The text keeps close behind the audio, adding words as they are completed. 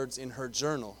words in her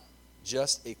journal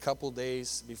just a couple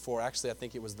days before. Actually, I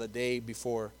think it was the day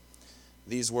before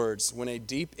these words. When a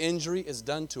deep injury is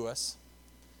done to us,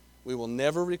 we will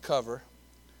never recover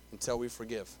until we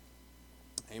forgive.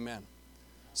 Amen.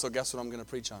 So guess what I'm going to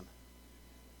preach on?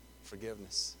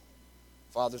 Forgiveness.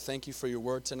 Father, thank you for your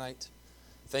word tonight.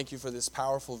 Thank you for this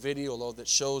powerful video, Lord, that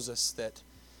shows us that,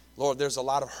 Lord, there's a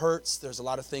lot of hurts, there's a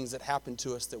lot of things that happen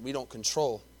to us that we don't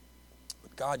control.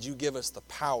 But God, you give us the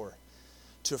power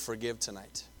to forgive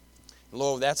tonight.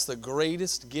 Lord, that's the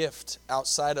greatest gift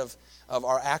outside of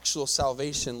our actual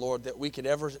salvation, Lord, that we could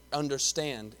ever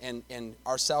understand. And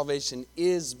our salvation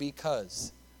is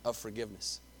because of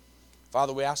forgiveness.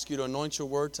 Father, we ask you to anoint your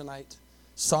word tonight,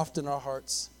 soften our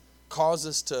hearts, cause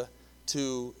us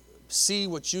to see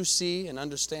what you see and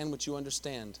understand what you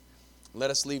understand.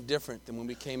 Let us leave different than when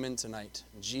we came in tonight.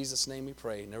 In Jesus' name we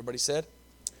pray. And everybody said?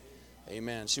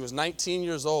 Amen. She was 19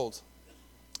 years old,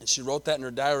 and she wrote that in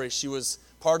her diary. She was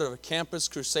part of a campus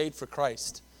crusade for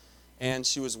Christ, and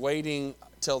she was waiting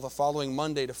till the following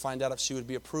Monday to find out if she would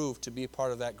be approved to be a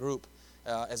part of that group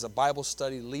as a Bible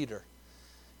study leader.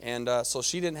 And so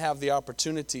she didn't have the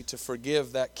opportunity to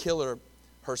forgive that killer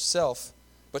herself,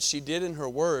 but she did in her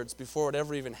words before it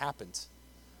ever even happened.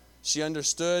 She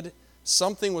understood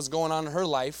something was going on in her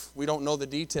life. We don't know the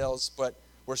details, but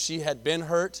where she had been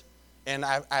hurt. And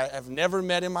I've never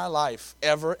met in my life,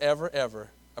 ever,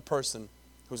 a person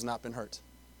who's not been hurt.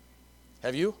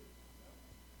 Have you?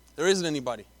 There isn't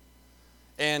anybody.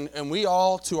 And we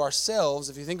all, to ourselves,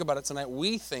 if you think about it tonight,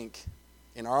 we think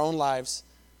in our own lives,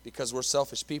 because we're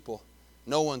selfish people,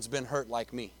 no one's been hurt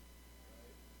like me.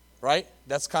 Right?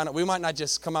 That's kind of, we might not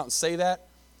just come out and say that,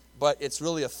 but it's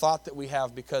really a thought that we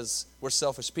have because we're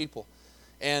selfish people.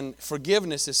 And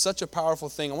forgiveness is such a powerful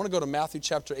thing. I want to go to Matthew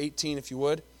chapter 18, if you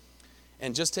would,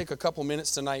 and just take a couple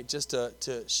minutes tonight just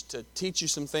to teach you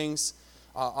some things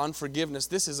on forgiveness.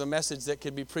 This is a message that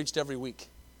could be preached every week.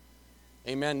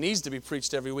 Amen. Needs to be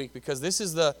preached every week because this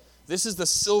is the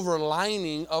silver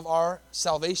lining of our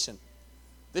salvation.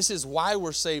 This is why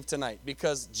we're saved tonight,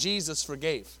 because Jesus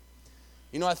forgave.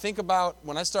 You know,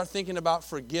 when I start thinking about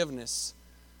forgiveness,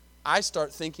 I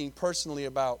start thinking personally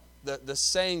about the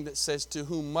saying that says, to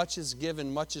whom much is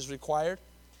given, much is required.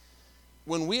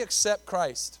 When we accept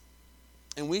Christ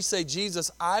and we say,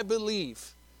 Jesus, I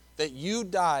believe that you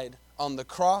died on the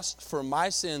cross for my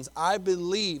sins. I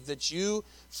believe that you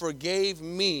forgave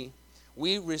me.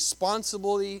 We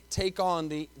responsibly take on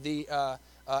the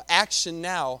action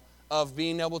now of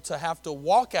being able to have to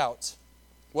walk out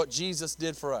what Jesus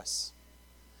did for us.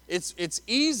 It's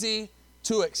easy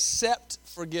to accept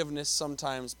forgiveness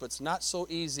sometimes, but it's not so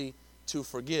easy to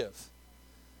forgive.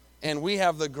 And we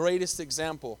have the greatest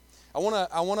example. I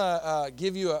want to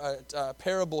give you a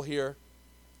parable here.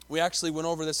 We actually went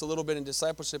over this a little bit in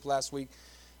discipleship last week.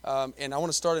 And I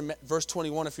want to start in verse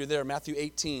 21 if you're there, Matthew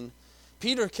 18.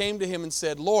 Peter came to him and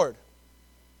said, Lord,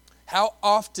 how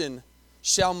often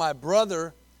shall my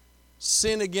brother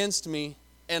sin against me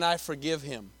and I forgive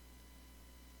him?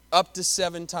 Up to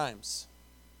 7 times.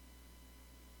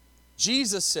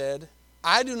 Jesus said,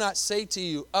 I do not say to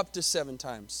you up to 7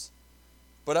 times,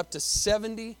 but up to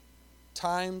 70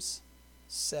 times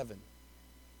 7.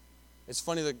 It's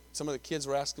funny that some of the kids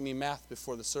were asking me math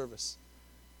before the service.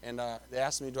 And they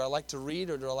asked me, do I like to read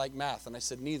or do I like math? And I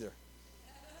said, neither.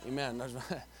 Amen.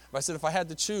 I said, if I had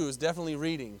to choose, definitely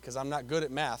reading, because I'm not good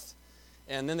at math.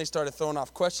 And then they started throwing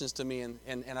off questions to me,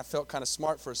 and I felt kind of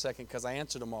smart for a second because I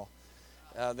answered them all.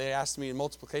 They asked me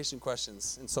multiplication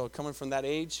questions. And so coming from that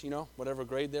age, whatever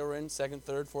grade they were in, 2nd,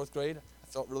 3rd, 4th grade, I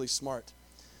felt really smart.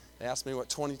 They asked me what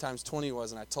 20 times 20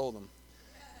 was, and I told them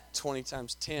 20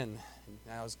 times 10.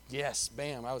 And I was, yes,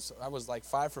 bam. I was like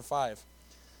 5 for 5.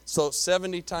 So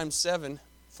 70 times 7,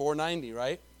 490,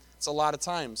 right? It's a lot of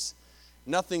times.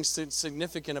 Nothing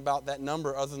significant about that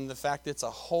number other than the fact it's a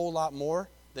whole lot more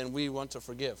than we want to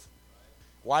forgive.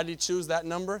 Why did he choose that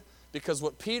number? Because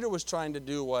what Peter was trying to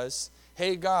do was,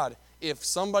 hey, God, if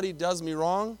somebody does me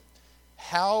wrong,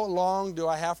 how long do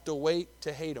I have to wait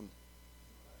to hate them?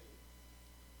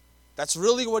 That's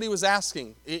really what he was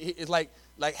asking. It's like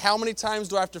how many times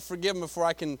do I have to forgive them before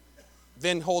I can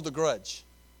then hold a grudge,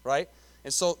 right?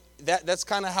 And so that's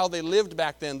kind of how they lived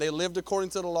back then. They lived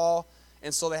according to the law,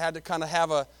 and so they had to kind of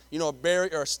have a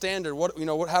barrier or a standard.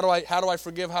 How do I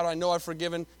forgive? How do I know I've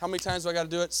forgiven? How many times do I got to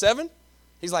do it? 7?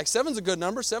 He's like, 7's a good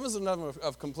number. 7's a number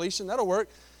of completion. That'll work.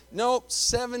 No,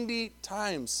 70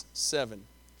 times 7.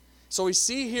 So we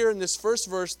see here in this first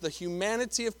verse the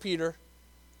humanity of Peter,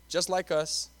 just like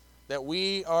us, that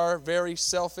we are very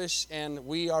selfish and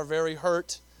we are very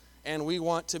hurt and we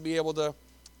want to be able to,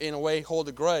 in a way, hold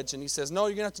a grudge. And he says, no,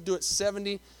 you're going to have to do it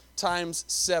 70 times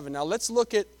 7. Now let's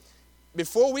look at,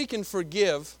 before we can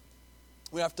forgive,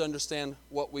 we have to understand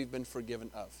what we've been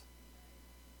forgiven of.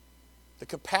 The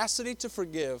capacity to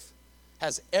forgive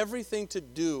has everything to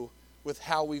do with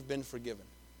how we've been forgiven.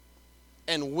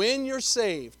 And when you're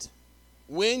saved,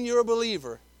 when you're a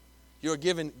believer, you're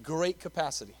given great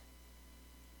capacity.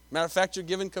 Matter of fact, you're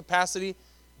given capacity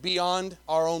beyond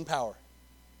our own power.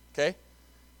 Okay?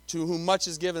 To whom much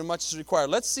is given, much is required.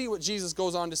 Let's see what Jesus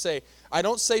goes on to say. I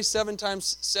don't say 7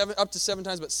 times 7, up to 7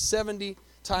 times, but 70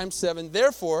 times 7.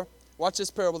 Therefore, watch this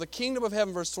parable. The kingdom of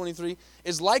heaven, verse 23,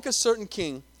 is like a certain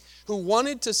king who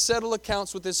wanted to settle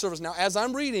accounts with his servants. Now, as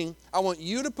I'm reading, I want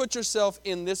you to put yourself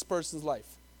in this person's life.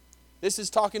 This is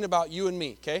talking about you and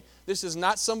me, okay? This is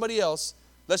not somebody else.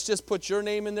 Let's just put your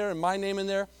name in there and my name in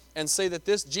there and say that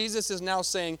this, Jesus is now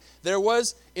saying, there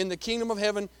was in the kingdom of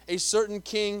heaven a certain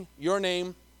king, your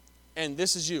name, and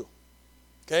this is you,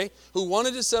 okay? Who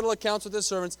wanted to settle accounts with his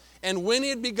servants. And when he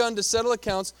had begun to settle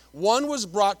accounts, one was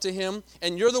brought to him,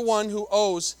 and you're the one who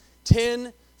owes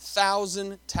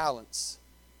 10,000 talents.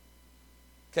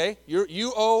 Okay?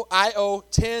 I owe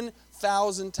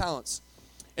 10,000 talents.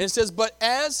 And it says, but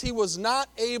as he was not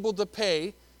able to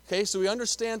pay, okay, so we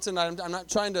understand tonight, I'm not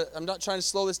trying to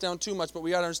slow this down too much, but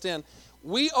we got to understand,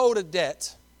 we owed a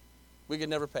debt we could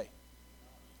never pay.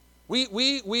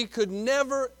 We could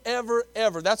never, ever,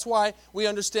 ever. That's why we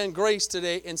understand grace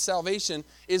today and salvation,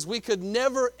 is we could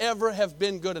never, ever have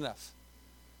been good enough.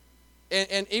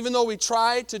 And even though we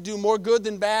try to do more good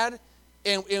than bad,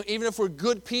 and even if we're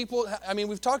good people, I mean,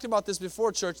 we've talked about this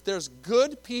before, church, there's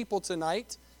good people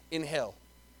tonight in hell.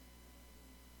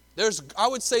 I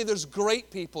would say there's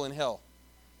great people in hell.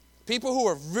 People who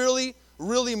are really,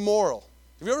 really moral.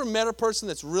 Have you ever met a person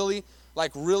that's really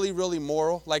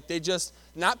moral? Like they just,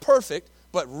 not perfect,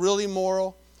 but really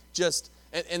moral.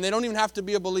 And they don't even have to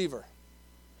be a believer.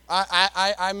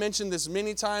 I mentioned this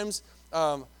many times.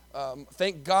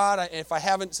 Thank God, if I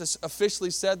haven't officially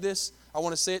said this, I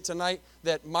want to say it tonight,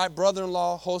 that my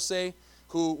brother-in-law, Jose,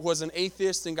 who was an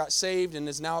atheist and got saved and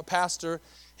is now a pastor,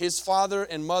 his father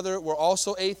and mother were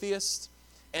also atheists,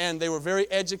 and they were very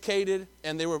educated,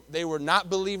 and they were not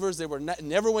believers. They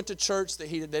never went to church. They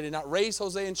did not raise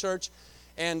Jose in church.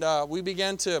 And we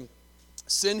began to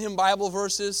send him Bible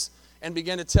verses and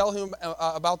began to tell him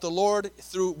about the Lord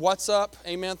through WhatsApp.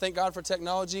 Amen. Thank God for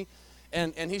technology.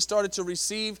 And he started to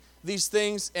receive these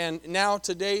things, and now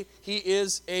today he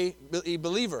is a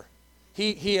believer.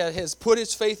 He has put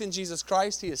his faith in Jesus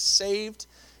Christ. He is saved.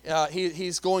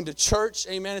 He's going to church.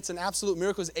 Amen. It's an absolute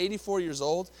miracle. He's 84 years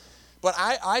old. But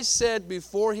I said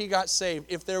before he got saved,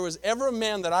 if there was ever a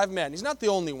man that I've met, and he's not the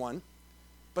only one,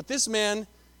 but this man,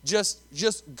 just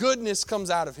goodness comes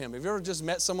out of him. Have you ever just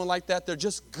met someone like that? They're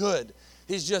just good.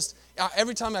 He's just,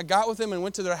 every time I got with him and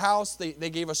went to their house, they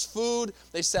gave us food.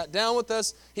 They sat down with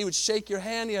us. He would shake your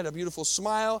hand. He had a beautiful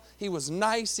smile. He was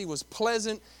nice. He was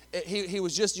pleasant. He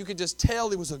was just, you could just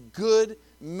tell he was a good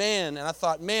man. And I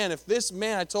thought, man, if this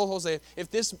man, I told Jose,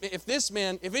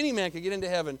 if any man could get into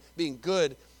heaven being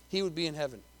good, he would be in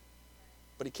heaven.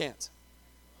 But he can't.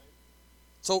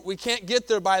 So we can't get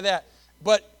there by that.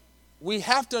 But we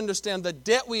have to understand the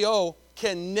debt we owe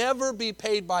can never be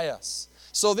paid by us.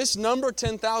 So this number,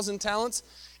 10,000 talents,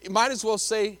 it might as well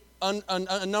say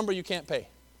a number you can't pay.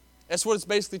 That's what it's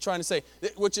basically trying to say,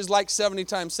 which is like 70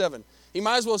 times 7. He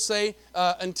might as well say,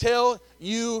 until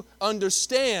you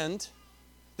understand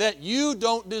that you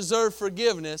don't deserve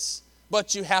forgiveness,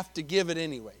 but you have to give it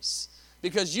anyways.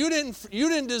 Because you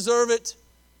didn't deserve it,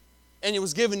 and it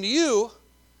was given to you,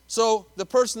 so the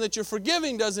person that you're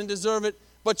forgiving doesn't deserve it,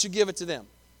 but you give it to them.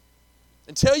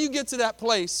 Until you get to that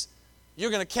place,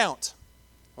 you're going to count.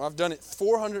 Well, I've done it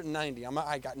 490.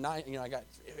 I got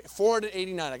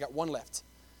 489. I got one left.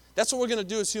 That's what we're going to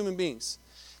do as human beings.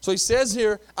 So he says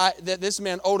here that this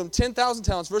man owed him 10,000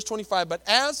 talents, verse 25. But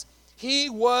as he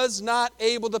was not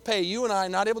able to pay, you and I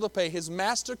not able to pay, his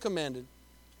master commanded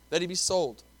that he be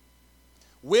sold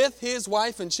with his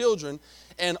wife and children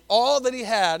and all that he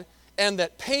had, and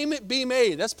that payment be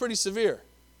made. That's pretty severe.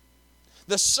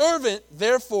 The servant,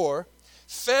 therefore,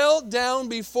 fell down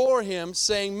before him,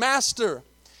 saying, Master,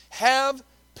 have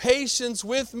patience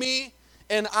with me,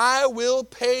 and I will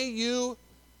pay you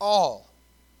all.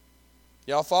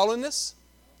 Y'all following this?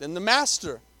 Then the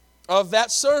master of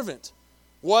that servant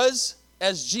was,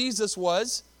 as Jesus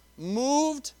was,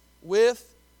 moved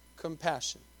with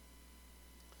compassion,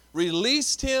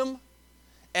 released him,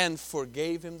 and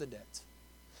forgave him the debt.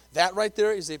 That right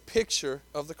there is a picture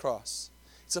of the cross.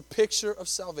 It's a picture of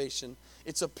salvation.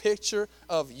 It's a picture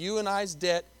of you and I's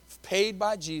debt paid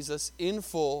by Jesus in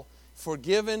full,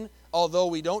 forgiven although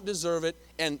we don't deserve it.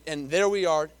 And there we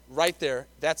are, right there.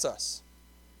 That's us.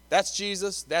 That's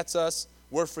Jesus. That's us.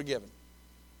 We're forgiven.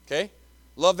 Okay?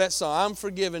 Love that song. I'm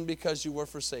forgiven because you were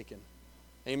forsaken.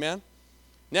 Amen?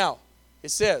 Now,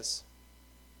 it says,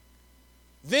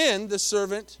 then the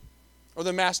servant, or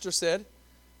the master said,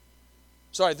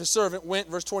 the servant went,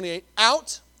 verse 28,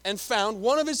 out and found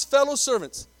one of his fellow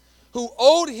servants who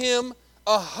owed him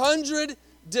 100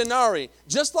 denarii.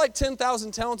 Just like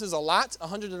 10,000 talents is a lot,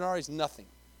 100 denarii is nothing.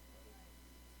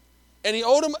 And he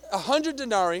owed him 100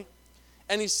 denarii,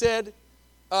 and he said,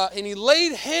 and he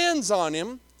laid hands on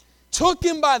him, took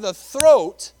him by the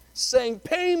throat, saying,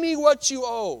 pay me what you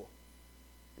owe.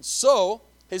 And so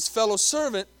his fellow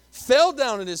servant fell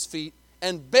down at his feet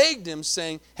and begged him,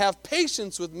 saying, have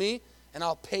patience with me, and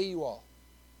I'll pay you all.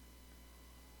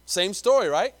 Same story,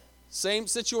 right? Same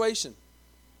situation.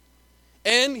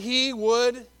 And he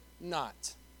would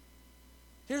not.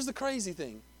 Here's the crazy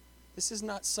thing. This is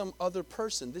not some other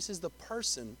person. This is the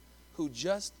person who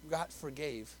just got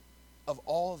forgave of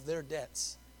all of their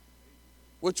debts,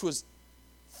 which was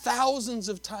thousands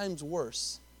of times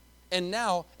worse. And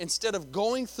now, instead of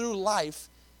going through life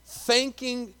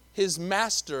thanking his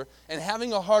master and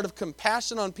having a heart of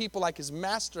compassion on people like his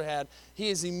master had, he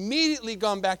has immediately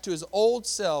gone back to his old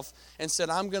self and said,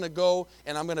 I'm going to go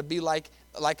and I'm going to be like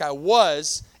I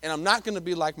was, and I'm not going to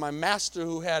be like my master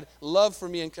who had love for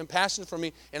me and compassion for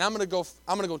me, and I'm going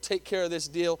to go take care of this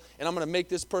deal, and I'm going to make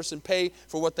this person pay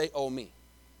for what they owe me.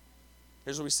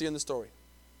 Here's what we see in the story.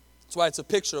 That's why it's a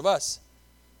picture of us.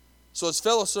 So his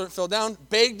fellow servant fell down,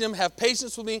 begged him, have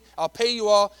patience with me, I'll pay you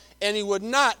all. And he would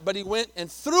not, but he went and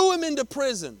threw him into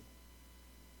prison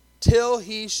till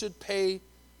he should pay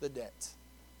the debt.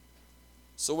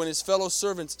 So when his fellow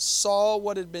servants saw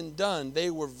what had been done, they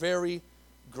were very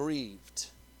grieved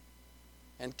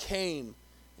and came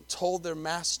and told their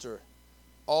master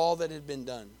all that had been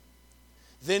done.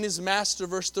 Then his master,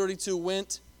 verse 32,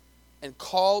 went and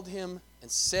called him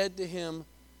and said to him,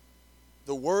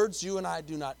 the words you and I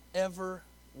do not ever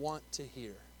want to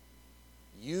hear.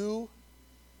 You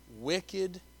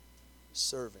wicked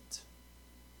servant.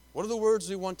 What are the words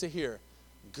we want to hear?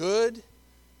 Good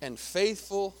and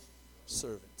faithful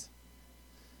servant.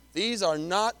 These are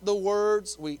not the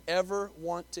words we ever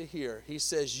want to hear. He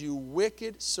says, you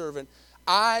wicked servant,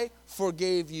 I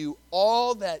forgave you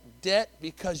all that debt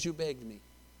because you begged me.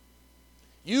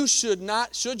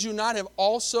 Should you not have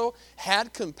also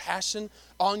had compassion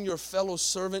on your fellow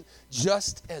servant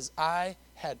just as I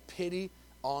had pity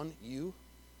on you?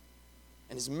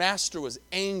 And his master was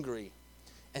angry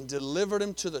and delivered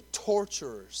him to the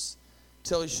torturers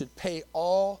till he should pay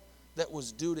all that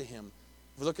was due to him.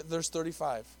 Look at verse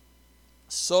 35.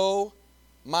 So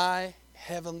my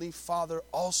heavenly Father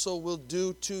also will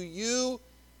do to you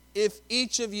if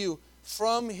each of you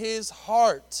from his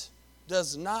heart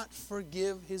does not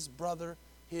forgive his brother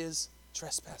his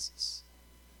trespasses.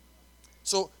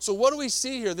 So what do we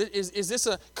see here? Is this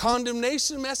a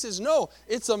condemnation message? No,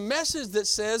 it's a message that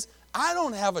says, I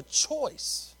don't have a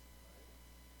choice.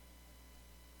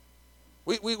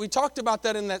 We talked about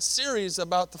that in that series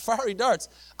about the fiery darts.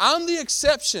 I'm the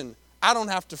exception. I don't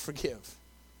have to forgive.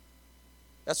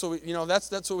 That's what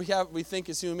that's what we think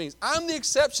as human beings. I'm the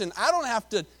exception. I don't have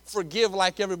to forgive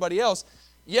like everybody else.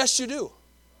 Yes, you do.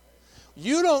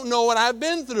 You don't know what I've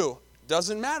been through.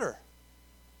 Doesn't matter.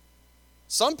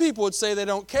 Some people would say they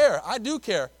don't care. I do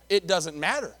care. It doesn't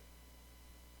matter.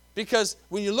 Because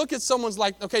when you look at someone's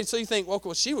like, okay, so you think, well,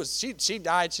 she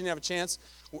died, she didn't have a chance.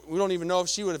 We don't even know if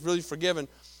she would have really forgiven.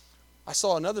 I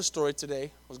saw another story today.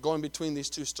 I was going between these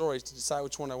two stories to decide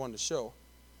which one I wanted to show.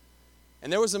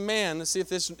 And there was a man, let's see if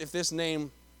this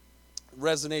name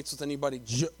resonates with anybody,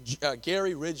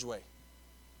 Gary Ridgway.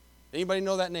 Anybody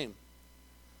know that name?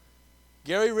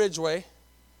 Gary Ridgway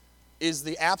is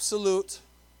the absolute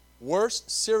worst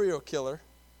serial killer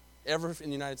ever in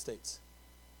the United States.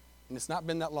 And it's not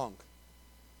been that long.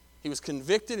 He was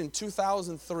convicted in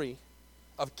 2003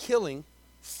 of killing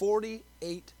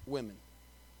 48 women.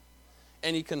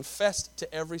 And he confessed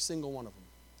to every single one of them.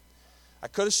 I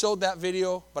could have showed that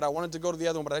video, but I wanted to go to the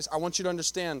other one. But I want you to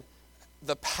understand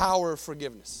the power of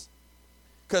forgiveness.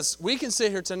 Because we can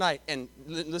sit here tonight and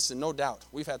listen, no doubt,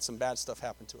 we've had some bad stuff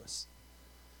happen to us.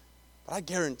 But I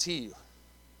guarantee you,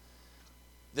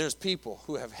 there's people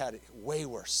who have had it way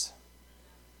worse.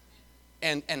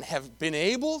 And have been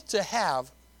able to have,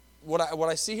 what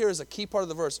I see here is a key part of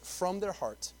the verse, from their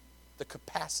heart, the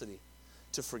capacity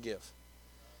to forgive.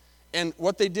 And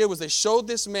what they did was they showed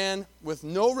this man with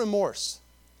no remorse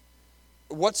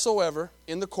whatsoever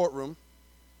in the courtroom.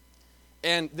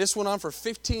 And this went on for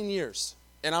 15 years.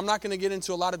 And I'm not going to get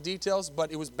into a lot of details,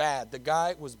 but it was bad. The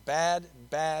guy was bad.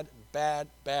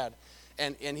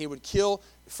 And he would kill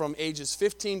from ages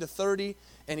 15 to 30,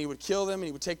 and he would kill them, and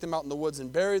he would take them out in the woods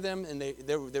and bury them, and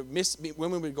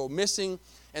women would go missing.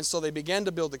 And so they began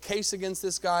to build a case against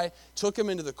this guy, took him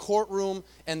into the courtroom,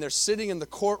 and they're sitting in the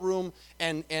courtroom,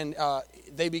 and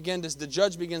the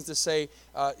judge begins to say,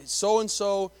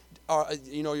 so-and-so,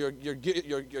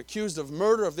 you're accused of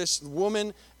murder of this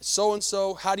woman,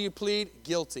 so-and-so. How do you plead?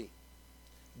 Guilty.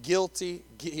 Guilty.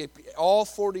 All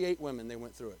 48 women, they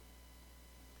went through it.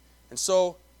 And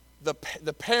so the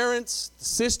parents, the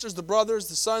sisters, the brothers,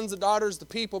 the sons, the daughters, the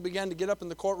people began to get up in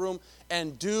the courtroom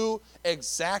and do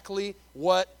exactly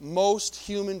what most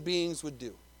human beings would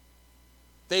do.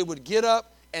 They would get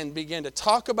up and begin to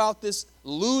talk about this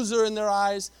loser in their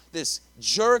eyes, this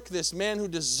jerk, this man who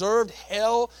deserved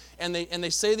hell. And they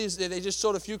say these. They just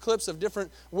showed a few clips of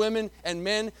different women and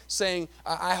men saying,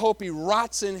 "I hope he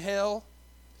rots in hell.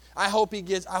 I hope he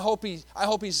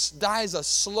dies a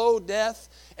slow death."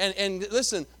 And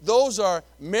listen, those are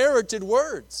merited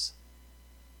words.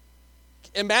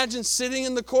 Imagine sitting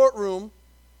in the courtroom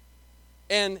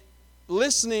and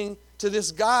listening to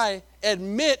this guy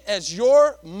admit as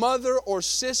your mother or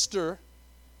sister,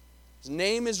 his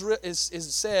name is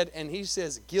said, and he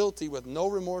says guilty with no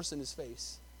remorse in his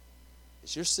face.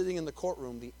 As you're sitting in the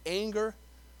courtroom, the anger,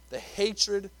 the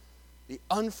hatred, the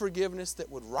unforgiveness that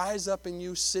would rise up in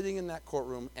you sitting in that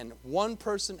courtroom, and one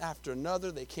person after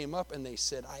another, they came up and they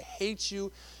said, "I hate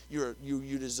you.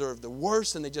 You deserve the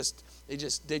worst," and they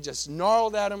just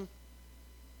gnarled at him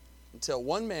until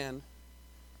one man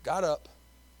got up,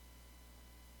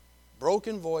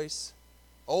 broken voice,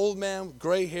 old man with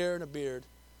gray hair and a beard,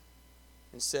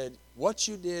 and said, "What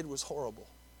you did was horrible,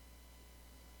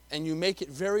 and you make it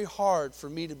very hard for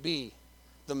me to be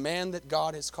the man that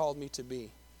God has called me to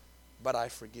be. But I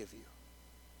forgive you."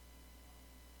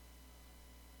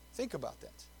 Think about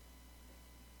that.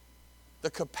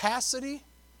 The capacity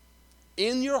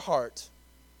in your heart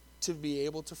to be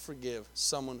able to forgive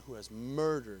someone who has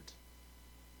murdered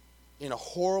in a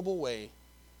horrible way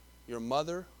your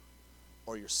mother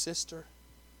or your sister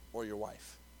or your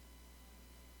wife.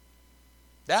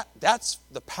 That's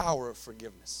the power of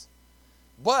forgiveness.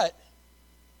 But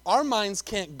our minds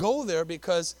can't go there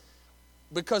because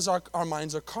our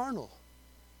minds are carnal.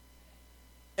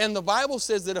 And the Bible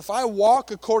says that if I walk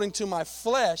according to my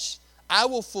flesh, I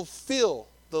will fulfill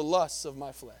the lusts of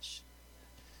my flesh.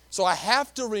 So I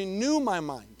have to renew my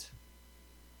mind.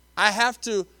 I have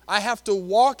to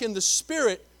walk in the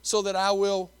Spirit so that I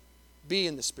will be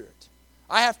in the Spirit.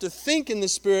 I have to think in the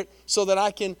Spirit so that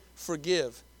I can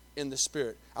forgive in the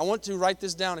Spirit. I want to write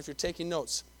this down if you're taking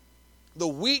notes. The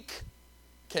weak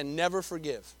can never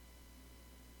forgive.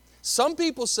 Some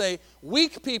people say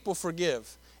weak people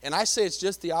forgive, and I say it's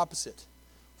just the opposite.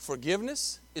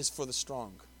 Forgiveness is for the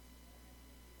strong.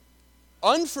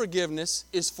 Unforgiveness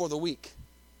is for the weak.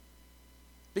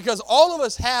 Because all of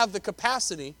us have the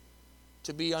capacity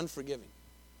to be unforgiving.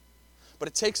 But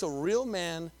it takes a real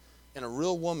man and a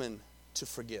real woman to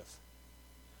forgive.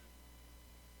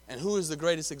 And who is the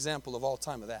greatest example of all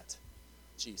time of that?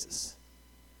 Jesus.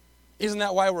 Isn't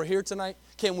that why we're here tonight?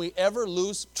 Can we ever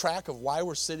lose track of why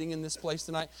we're sitting in this place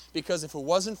tonight? Because if it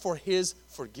wasn't for His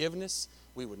forgiveness,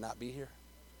 we would not be here.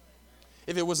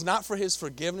 If it was not for His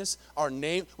forgiveness, our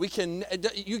name, you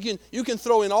can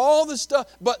throw in all the stuff,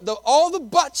 but all the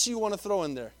buts you want to throw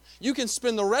in there. You can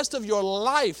spend the rest of your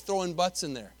life throwing butts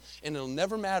in there, and it'll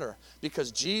never matter,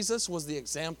 because Jesus was the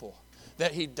example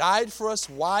that He died for us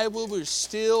while we were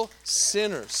still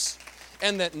sinners,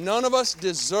 and that none of us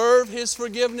deserve His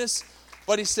forgiveness.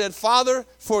 But He said, "Father,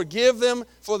 forgive them,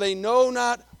 for they know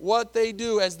not what they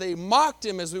do," as they mocked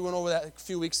Him, as we went over that a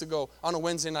few weeks ago on a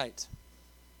Wednesday night.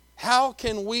 How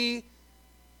can we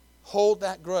hold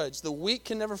that grudge? The weak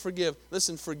can never forgive.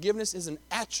 Listen, forgiveness is an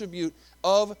attribute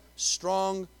of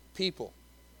strong people.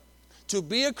 To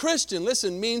be a Christian,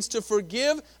 listen, means to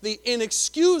forgive the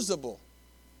inexcusable.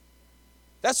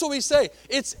 That's what we say.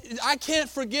 I can't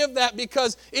forgive that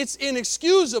because it's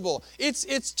inexcusable.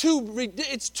 It's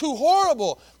too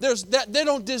horrible. They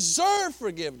don't deserve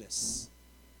forgiveness.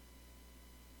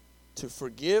 To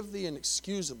forgive the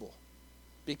inexcusable,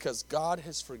 because God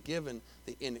has forgiven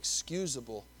the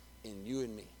inexcusable in you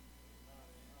and me.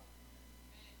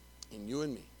 In you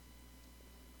and me.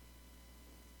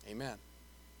 Amen.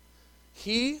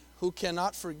 He who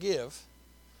cannot forgive,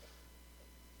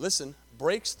 listen,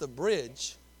 breaks the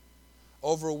bridge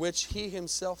over which he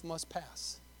himself must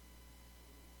pass.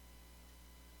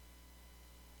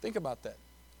 Think about that.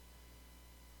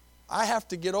 I have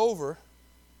to get over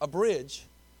a bridge,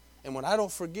 and when I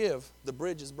don't forgive, the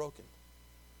bridge is broken.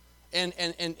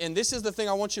 And this is the thing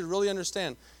I want you to really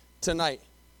understand tonight.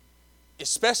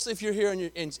 Especially if you're here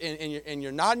and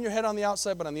you're nodding your head on the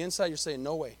outside, but on the inside you're saying,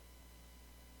 no way.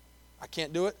 I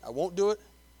can't do it. I won't do it.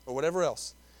 Or whatever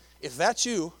else. If that's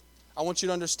you, I want you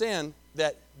to understand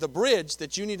that the bridge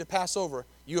that you need to pass over,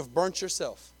 you have burnt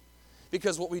yourself.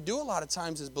 Because what we do a lot of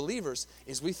times as believers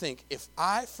is we think, if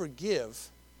I forgive,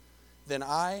 then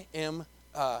I am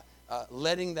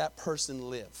letting that person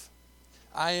live.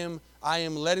 I am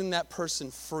letting that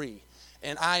person free.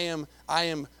 And I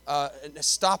am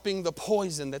stopping the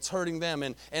poison that's hurting them.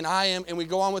 And we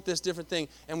go on with this different thing.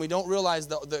 And we don't realize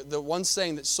the one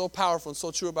saying that's so powerful and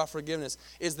so true about forgiveness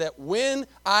is that when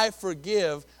I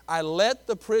forgive, I let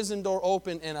the prison door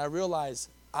open and I realize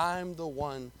I'm the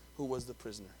one who was the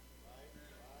prisoner.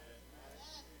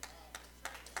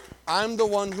 I'm the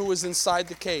one who was inside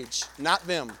the cage, not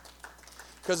them.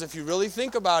 Because if you really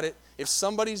think about it, if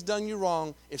somebody's done you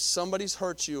wrong, if somebody's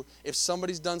hurt you, if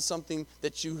somebody's done something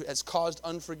that has caused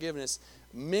unforgiveness,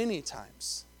 many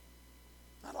times,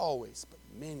 not always, but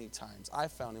many times, I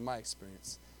found in my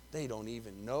experience, they don't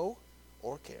even know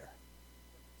or care.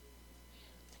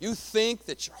 You think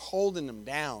that you're holding them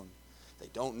down. They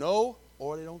don't know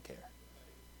or they don't care.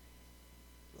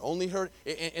 Only hurt.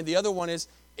 And the other one is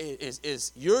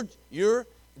you're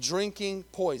drinking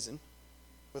poison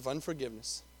with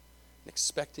unforgiveness and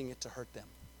expecting it to hurt them.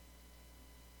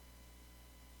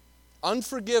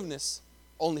 Unforgiveness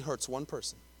only hurts one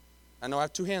person. I know I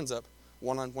have two hands up,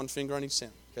 one finger on each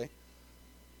hand, okay?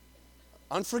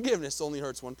 Unforgiveness only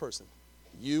hurts one person,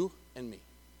 you and me.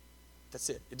 That's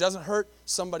it. It doesn't hurt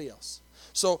somebody else.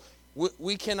 So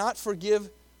we cannot forgive.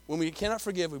 When we cannot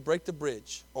forgive, we break the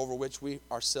bridge over which we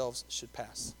ourselves should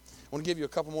pass. I want to give you a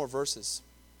couple more verses.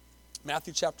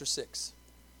 Matthew chapter 6.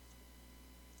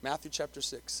 Matthew chapter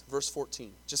 6, verse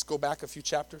 14. Just go back a few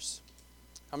chapters.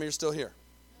 How many are still here?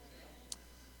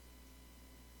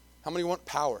 How many want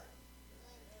power?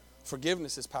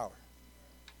 Forgiveness is power.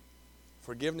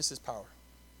 Forgiveness is power.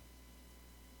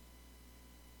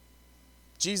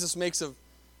 Jesus makes a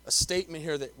statement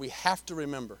here that we have to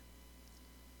remember.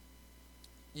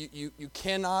 You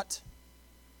cannot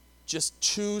just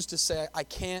choose to say, I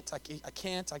can't.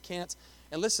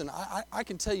 And listen, I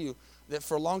can tell you that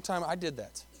for a long time I did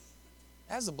that.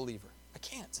 As a believer, I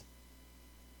can't.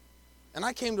 And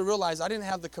I came to realize I didn't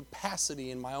have the capacity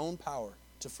in my own power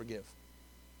to forgive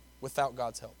without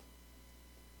God's help.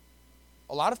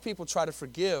 A lot of people try to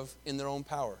forgive in their own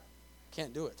power.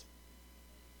 Can't do it.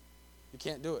 You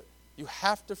can't do it. You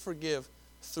have to forgive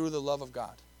through the love of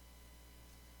God.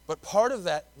 But part of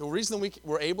that, the reason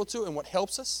we're able to and what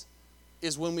helps us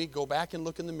is when we go back and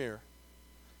look in the mirror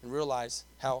and realize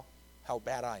how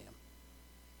bad I am.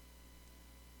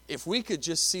 If we could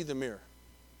just see the mirror,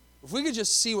 if we could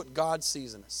just see what God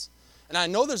sees in us. And I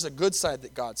know there's a good side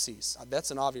that God sees. That's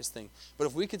an obvious thing. But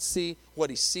if we could see what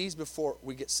he sees before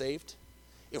we get saved,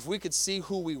 if we could see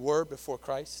who we were before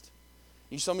Christ.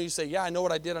 Some of you say, yeah, I know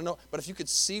what I did, I know. But if you could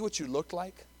see what you looked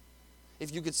like,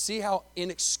 if you could see how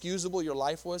inexcusable your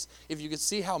life was, if you could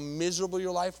see how miserable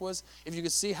your life was, if you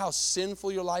could see how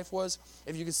sinful your life was,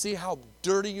 if you could see how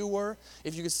dirty you were,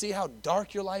 if you could see how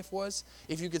dark your life was,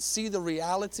 if you could see the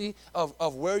reality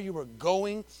of where you were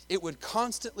going, it would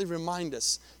constantly remind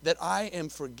us that I am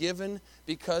forgiven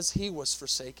because he was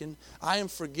forsaken. I am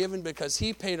forgiven because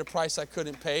he paid a price I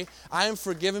couldn't pay. I am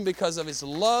forgiven because of his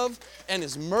love and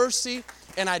his mercy,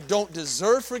 and I don't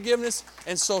deserve forgiveness.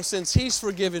 And so since he's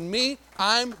forgiven me,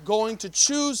 I'm going to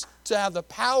choose to have the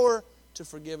power to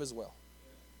forgive as well.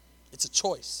 It's a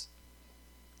choice.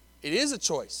 It is a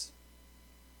choice.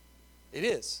 It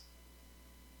is.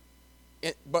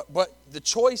 But the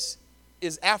choice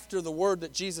is after the word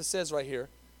that Jesus says right here.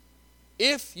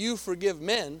 If you forgive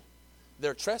men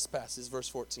their trespasses, verse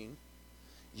 14,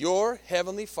 your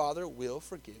heavenly Father will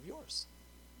forgive yours.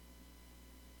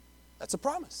 That's a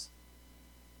promise.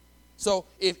 So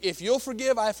if you'll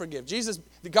forgive, I forgive.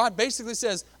 God basically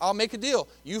says, I'll make a deal.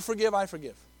 You forgive, I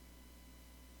forgive.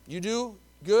 You do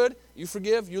good, you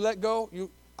forgive, you let go,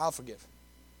 I'll forgive.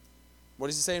 What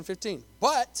does he say in 15?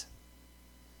 But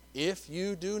if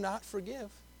you do not forgive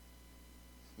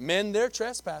men their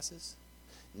trespasses,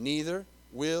 neither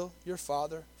will your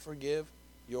Father forgive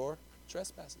your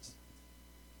trespasses.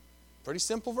 Pretty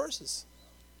simple verses.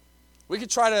 We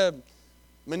could try to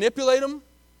manipulate them.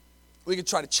 We could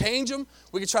try to change them.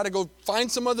 We could try to go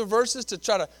find some other verses to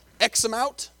try to X them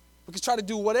out. We could try to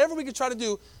do whatever we could try to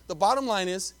do. The bottom line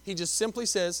is, he just simply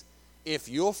says, if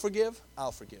you'll forgive,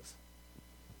 I'll forgive.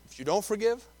 If you don't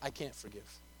forgive, I can't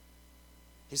forgive.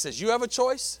 He says, you have a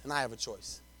choice and I have a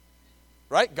choice.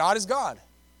 Right? God is God.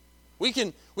 We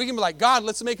can be like, God,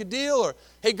 let's make a deal, or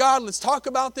hey, God, let's talk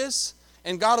about this.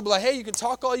 And God will be like, hey, you can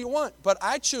talk all you want, but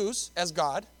I choose as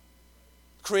God,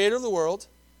 creator of the world,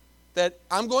 that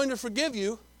I'm going to forgive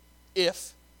you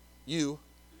if you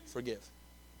forgive.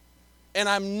 And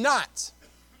I'm not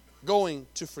going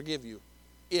to forgive you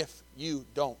if you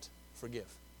don't forgive.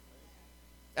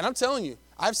 And I'm telling you,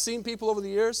 I've seen people over the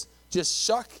years just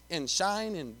shuck and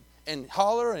shine and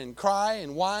holler and cry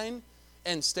and whine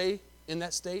and stay in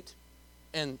that state,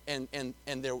 and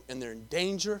they're in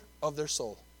danger of their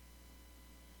soul.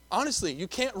 Honestly, you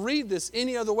can't read this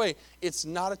any other way. It's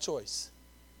not a choice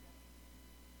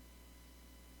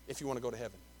if you want to go to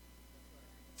heaven.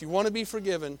 If you want to be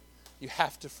forgiven, you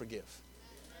have to forgive.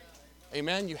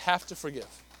 Amen? You have to forgive.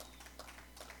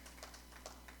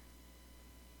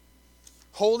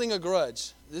 Holding a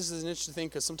grudge. This is an interesting thing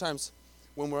because sometimes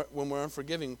when we're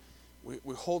unforgiving,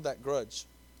 we hold that grudge.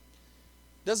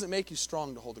 It doesn't make you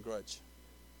strong to hold a grudge.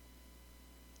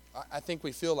 I think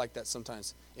we feel like that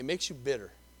sometimes. It makes you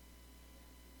bitter.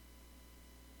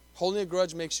 Holding a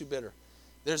grudge makes you bitter.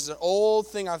 There's an old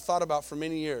thing I've thought about for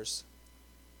many years.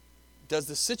 Does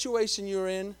the situation you're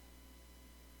in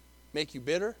make you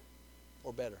bitter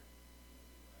or better?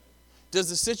 Does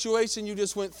the situation you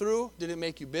just went through, did it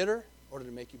make you bitter or did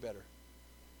it make you better?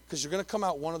 Because you're going to come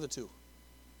out one of the two.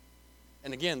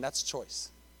 And again, that's choice.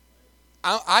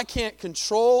 I can't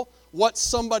control what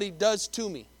somebody does to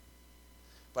me,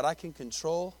 but I can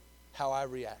control how I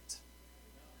react.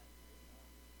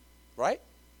 Right?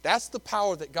 That's the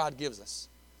power that God gives us.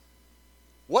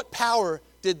 What power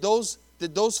did those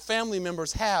family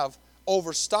members have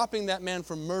over stopping that man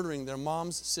from murdering their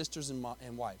moms, sisters, and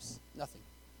wives? Nothing.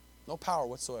 No power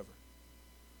whatsoever.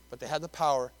 But they had the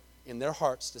power in their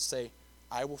hearts to say,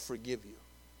 I will forgive you.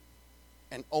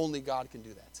 And only God can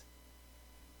do that.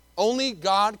 Only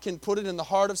God can put it in the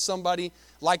heart of somebody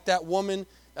like that woman,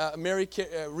 Mary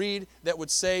Reed, that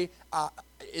would say,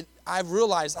 I've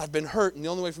realized I've been hurt, and the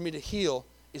only way for me to heal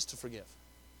is to forgive.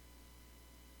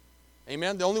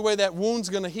 Amen? The only way that wound's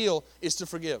going to heal is to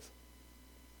forgive.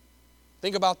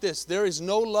 Think about this. There is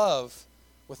no love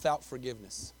without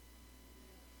forgiveness.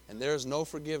 And there is no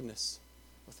forgiveness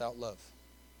without love.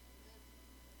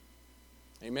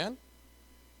 Amen?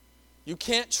 You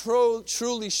can't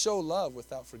truly show love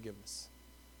without forgiveness.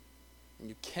 And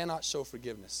you cannot show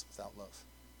forgiveness without love.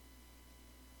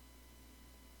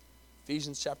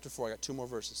 Ephesians chapter 4. I got 2 more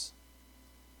verses.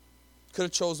 Could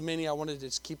have chose many. I wanted to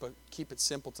just keep it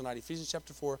simple tonight. Ephesians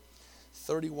chapter 4,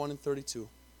 31 and 32.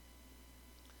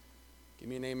 Give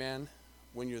me an amen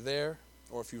when you're there,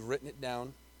 or if you've written it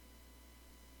down.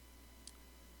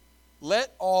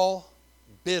 Let all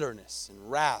bitterness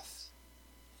and wrath,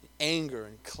 and anger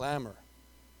and clamor,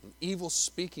 and evil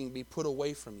speaking be put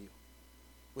away from you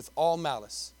with all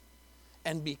malice,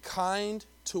 and be kind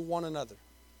to one another,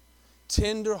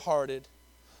 tender-hearted,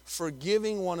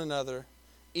 forgiving one another,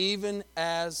 even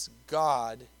as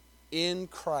God in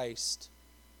Christ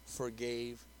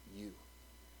forgave you.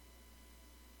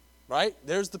 Right?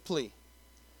 There's the plea.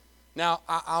 Now,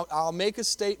 I'll make a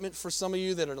statement for some of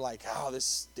you that are like, oh, this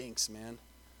stinks, man.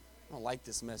 I don't like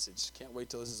this message. Can't wait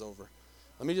till this is over.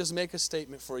 Let me just make a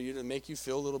statement for you to make you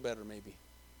feel a little better maybe.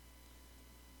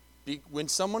 When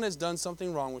someone has done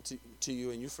something wrong to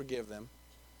you and you forgive them,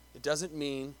 it doesn't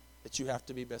mean that you have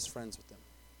to be best friends with them.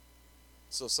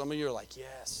 So some of you are like,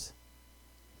 yes,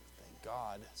 thank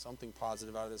God, something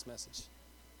positive out of this message.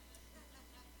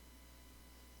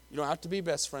 You don't have to be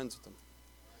best friends with them,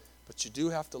 but you do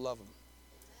have to love them.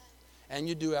 And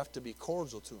you do have to be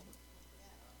cordial to them.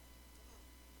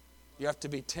 You have to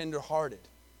be tender-hearted.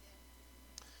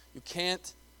 You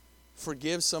can't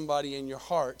forgive somebody in your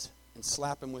heart and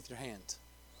slap them with your hand.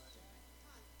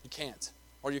 You can't.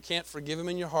 Or you can't forgive them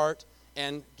in your heart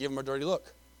and give them a dirty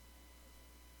look.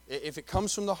 If it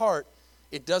comes from the heart,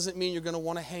 it doesn't mean you're going to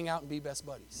want to hang out and be best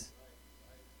buddies.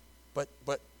 But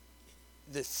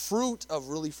the fruit of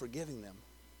really forgiving them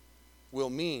will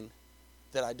mean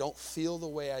that I don't feel the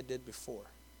way I did before.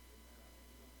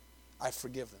 I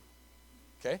forgive them.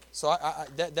 Okay? So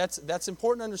that's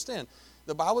important to understand.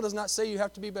 The Bible does not say you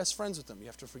have to be best friends with them. You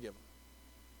have to forgive them.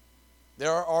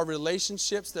 There are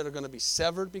relationships that are going to be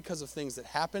severed because of things that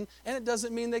happen, and it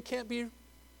doesn't mean they can't be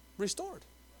restored.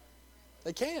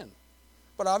 They can.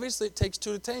 But obviously it takes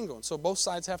two to tango. And so both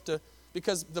sides have to,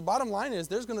 because the bottom line is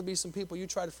there's going to be some people you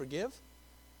try to forgive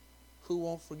who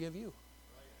won't forgive you.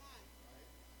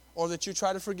 Or that you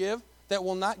try to forgive that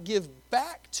will not give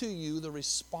back to you the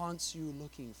response you're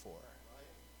looking for.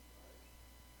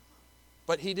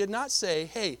 But he did not say,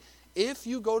 hey, If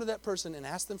you go to that person and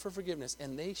ask them for forgiveness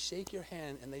and they shake your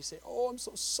hand and they say, oh, I'm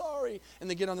so sorry, and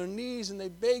they get on their knees and they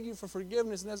beg you for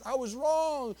forgiveness and I was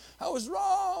wrong,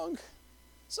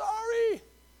 sorry,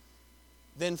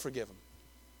 then forgive them.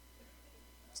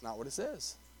 That's not what it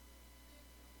says.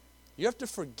 You have to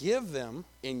forgive them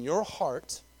in your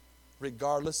heart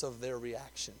regardless of their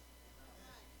reaction.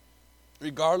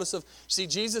 Regardless of, see,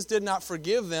 Jesus did not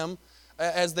forgive them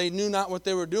as they knew not what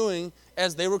they were doing,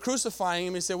 as they were crucifying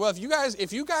him. He said, well,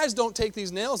 if you guys don't take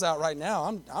these nails out right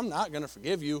now, I'm not going to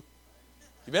forgive you.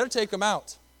 You better take them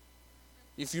out.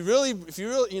 If you really,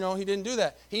 he didn't do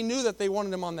that. He knew that they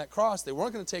wanted him on that cross. They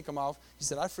weren't going to take him off. He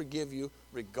said, I forgive you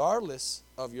regardless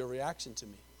of your reaction to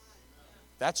me.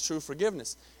 That's true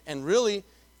forgiveness. And really,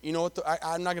 you know what,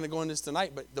 I'm not going to go into this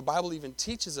tonight, but the Bible even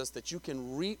teaches us that you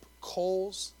can reap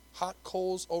coals, hot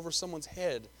coals over someone's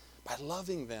head by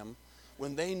loving them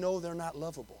when they know they're not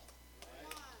lovable.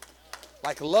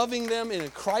 Like loving them in a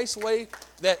Christ way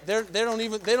that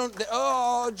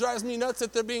it drives me nuts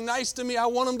that they're being nice to me. I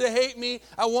want them to hate me.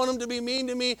 I want them to be mean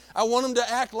to me. I want them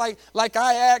to act like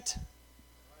I act.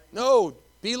 No,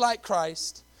 be like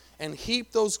Christ and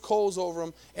heap those coals over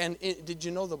them. And did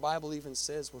you know the Bible even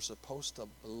says we're supposed to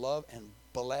love and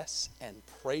bless and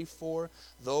pray for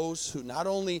those who not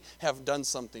only have done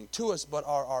something to us, but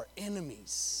are our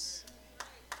enemies.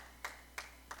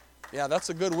 Yeah, that's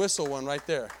a good whistle one right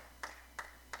there.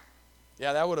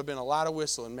 Yeah, that would have been a lot of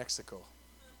whistle in Mexico.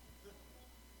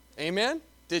 Amen?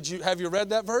 Have you read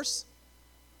that verse?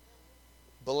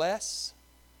 Bless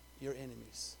your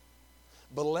enemies.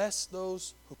 Bless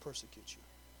those who persecute you.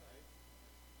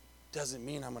 Doesn't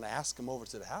mean I'm going to ask them over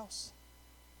to the house.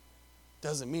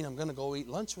 Doesn't mean I'm going to go eat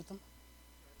lunch with them.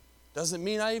 Doesn't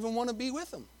mean I even want to be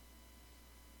with them.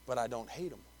 But I don't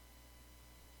hate them.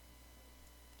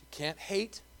 You can't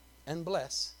hate and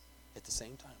bless at the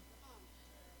same time.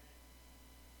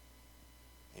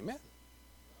 Amen.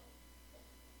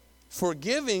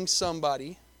 Forgiving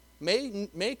somebody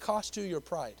may cost you your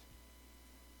pride.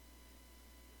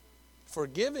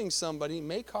 Forgiving somebody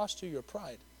may cost you your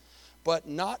pride, but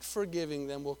not forgiving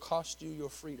them will cost you your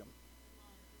freedom.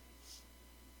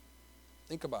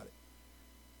 Think about it.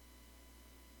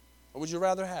 What would you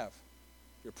rather have?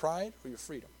 Your pride or your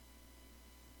freedom?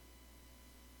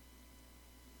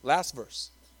 Last verse.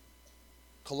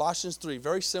 Colossians 3,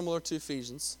 very similar to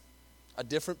Ephesians, a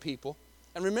different people.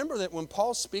 And remember that when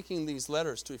Paul's speaking these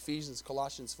letters to Ephesians,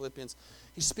 Colossians, Philippians,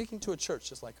 he's speaking to a church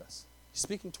just like us. He's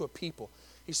speaking to a people.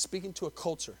 He's speaking to a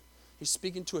culture. He's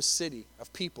speaking to a city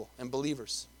of people and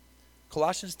believers.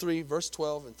 Colossians 3, verse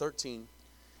 12 and 13.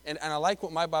 And I like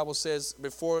what my Bible says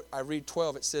before I read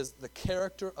 12. It says, the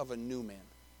character of a new man.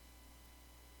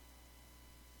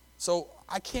 So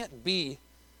I can't be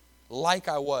like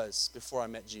I was before I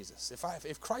met Jesus.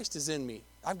 If Christ is in me,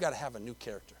 I've got to have a new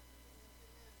character.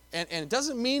 And it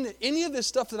doesn't mean that any of this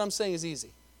stuff that I'm saying is easy.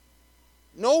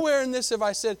 Nowhere in this have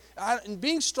I said,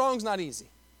 being strong is not easy.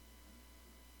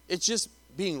 It's just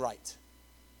being right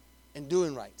and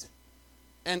doing right.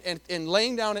 And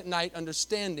laying down at night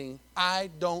understanding I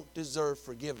don't deserve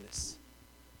forgiveness.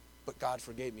 But God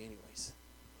forgave me anyways.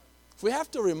 If we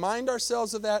have to remind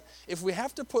ourselves of that, if we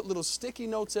have to put little sticky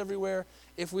notes everywhere,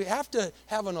 if we have to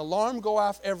have an alarm go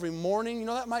off every morning,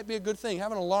 that might be a good thing.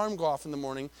 Have an alarm go off in the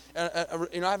morning. I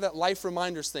have that life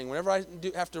reminders thing. Whenever I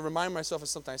have to remind myself of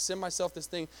something, I send myself this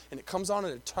thing, and it comes on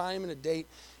at a time and a date.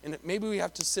 And maybe we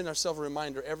have to send ourselves a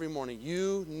reminder every morning.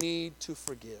 You need to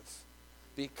forgive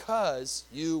because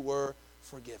you were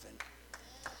forgiven.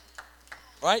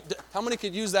 Right? How many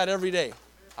could use that every day?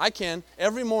 I can,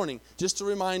 every morning, just to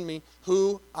remind me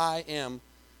who I am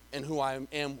and who I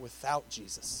am without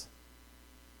Jesus.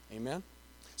 Amen?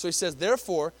 So he says,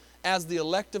 therefore, as the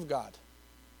elect of God,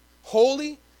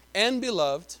 holy and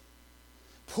beloved,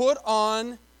 put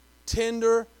on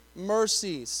tender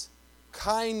mercies,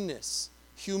 kindness,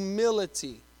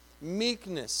 humility,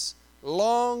 meekness,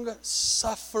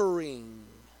 long-suffering.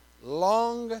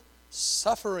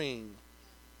 Long-suffering.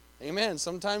 Amen.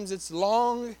 Sometimes it's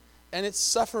long and it's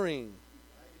suffering.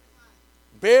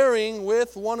 Bearing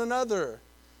with one another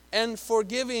and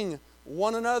forgiving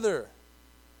one another.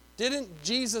 Didn't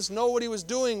Jesus know what he was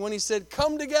doing when he said,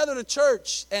 come together to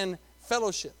church and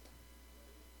fellowship?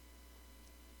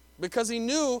 Because he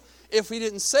knew if he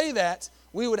didn't say that,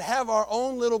 we would have our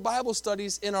own little Bible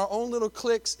studies in our own little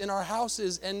cliques in our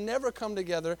houses and never come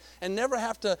together and never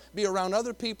have to be around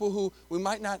other people who we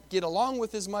might not get along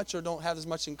with as much or don't have as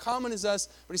much in common as us.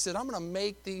 But he said, I'm going to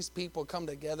make these people come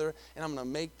together and I'm going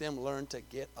to make them learn to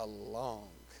get along.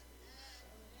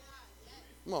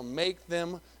 I'm going to make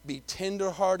them be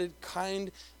tender-hearted, kind,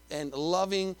 and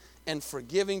loving and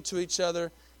forgiving to each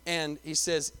other. And he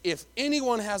says, if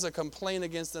anyone has a complaint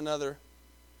against another,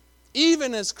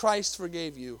 even as Christ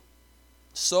forgave you,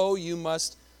 so you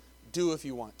must do if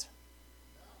you want.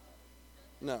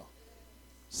 No.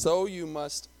 So you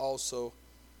must also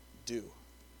do.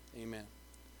 Amen.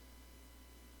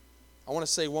 I want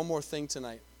to say one more thing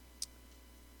tonight.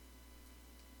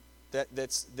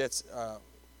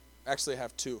 Actually I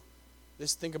have two.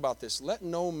 Just think about this. Let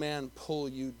no man pull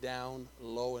you down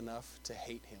low enough to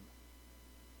hate him.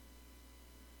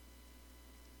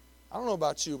 I don't know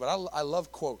about you, but I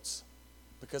love quotes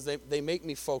because they make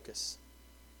me focus.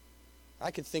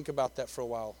 I could think about that for a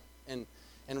while and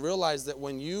realize that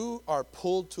when you are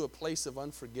pulled to a place of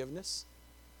unforgiveness,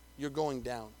 you're going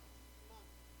down.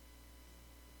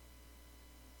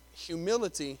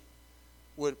 Humility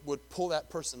would pull that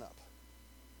person up.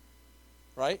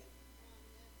 Right?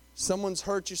 Someone's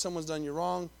hurt you, someone's done you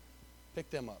wrong, pick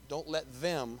them up. Don't let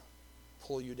them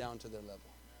pull you down to their level.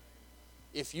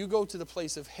 If you go to the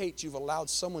place of hate, you've allowed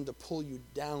someone to pull you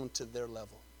down to their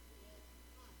level.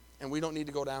 And we don't need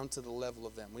to go down to the level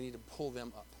of them. We need to pull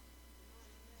them up.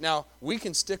 Now, we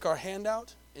can stick our hand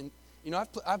out. And,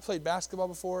 I've played basketball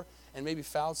before and maybe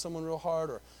fouled someone real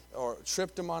hard or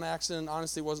tripped them on accident.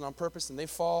 Honestly, it wasn't on purpose. And they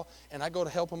fall, and I go to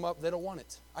help them up. They don't want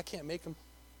it. I can't make them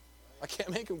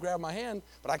grab my hand,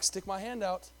 but I can stick my hand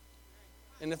out.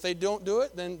 And if they don't do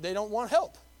it, then they don't want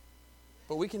help.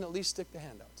 But we can at least stick the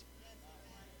hand out.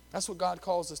 That's what God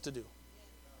calls us to do.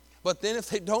 But then if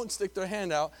they don't stick their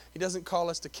hand out, he doesn't call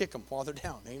us to kick them while they're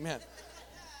down. Amen.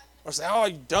 Or say, oh,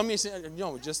 you dummy.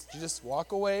 No, you just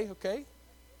walk away, okay?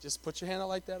 Just put your hand out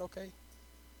like that, okay?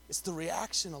 It's the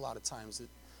reaction a lot of times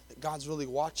that God's really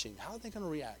watching. How are they going to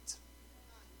react?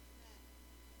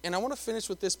 And I want to finish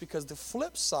with this because the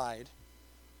flip side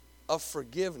of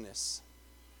forgiveness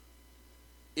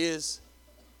is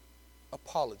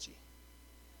apology.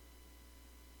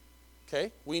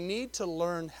 Okay? We need to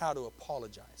learn how to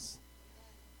apologize.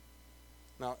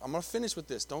 Now, I'm going to finish with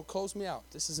this. Don't close me out.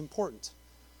 This is important.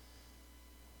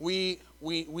 We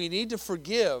need to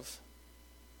forgive,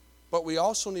 but we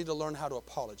also need to learn how to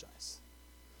apologize.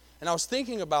 And I was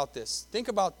thinking about this. Think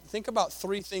about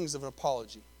three things of an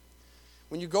apology.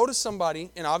 When you go to somebody,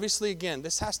 and obviously, again,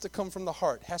 this has to come from the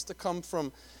heart. It has to come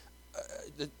from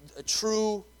a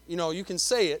true, you can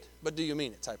say it, but do you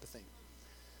mean it type of thing.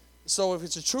 So if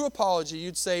it's a true apology,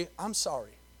 you'd say, I'm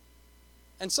sorry.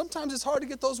 And sometimes it's hard to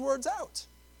get those words out.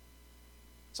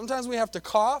 Sometimes we have to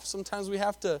cough. Sometimes we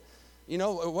have to,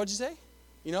 what'd you say?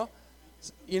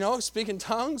 Speak in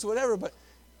tongues, whatever. But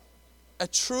a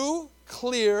true,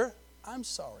 clear, I'm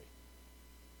sorry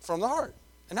from the heart.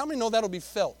 And how many know that'll be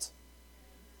felt?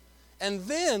 And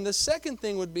then the second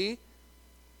thing would be,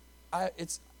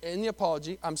 it's in the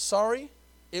apology, I'm sorry,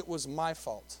 it was my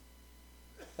fault.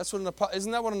 That's what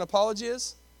isn't that what an apology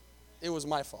is? It was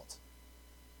my fault.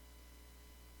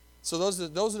 So those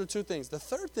are the two things. The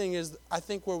third thing is, I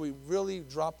think, where we really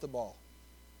drop the ball.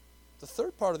 The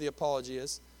third part of the apology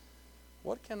is,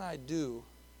 what can I do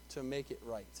to make it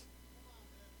right?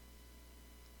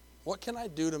 What can I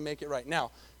do to make it right?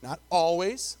 Now, not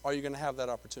always are you going to have that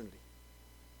opportunity.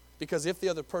 Because if the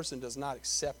other person does not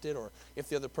accept it, or if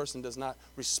the other person does not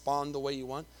respond the way you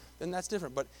want, then that's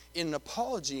different. But in an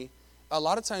apology, a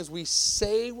lot of times we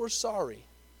say we're sorry,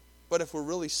 but if we're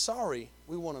really sorry,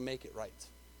 we want to make it right.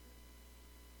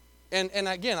 And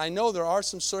again, I know there are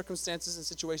some circumstances and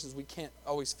situations we can't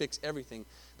always fix everything,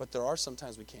 but there are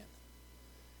sometimes we can.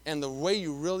 And the way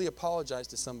you really apologize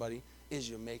to somebody is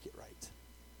you make it right.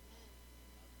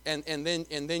 And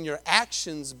then your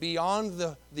actions beyond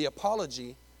the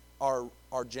apology are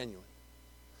genuine.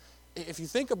 If you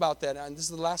think about that, and this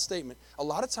is the last statement, a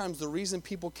lot of times the reason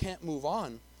people can't move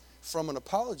on from an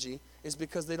apology is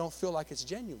because they don't feel like it's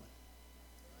genuine.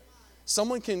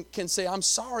 Someone can say, I'm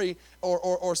sorry,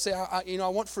 or say, I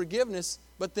want forgiveness,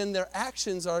 but then their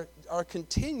actions are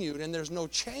continued and there's no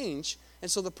change. And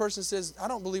so the person says, I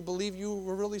don't believe you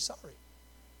were really sorry.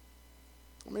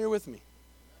 Come here with me.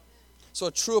 So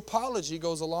a true apology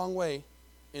goes a long way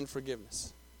in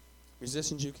forgiveness.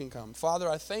 Musicians, you can come. Father,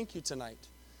 I thank you tonight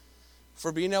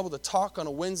for being able to talk on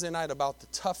a Wednesday night about the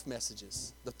tough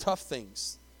messages, the tough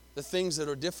things, the things that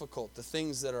are difficult, the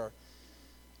things that are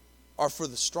for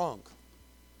the strong,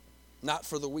 not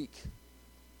for the weak.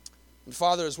 And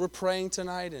Father, as we're praying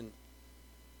tonight and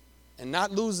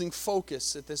not losing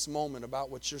focus at this moment about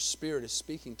what your Spirit is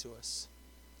speaking to us,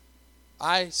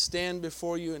 I stand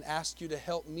before you and ask you to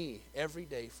help me every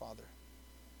day, Father,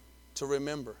 to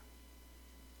remember.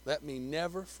 Let me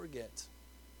never forget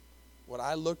what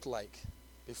I looked like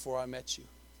before I met you.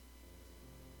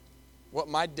 What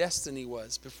my destiny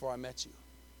was before I met you.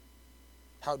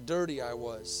 how dirty I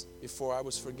was before I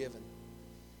was forgiven,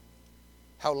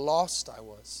 how lost I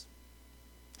was,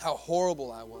 how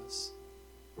horrible I was,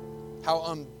 how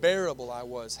unbearable I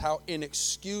was, how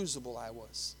inexcusable I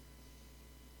was.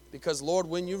 Because, Lord,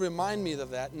 when you remind me of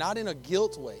that, not in a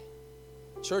guilt way.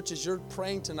 Church, as you're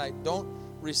praying tonight, don't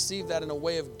receive that in a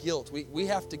way of guilt. We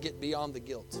have to get beyond the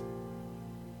guilt.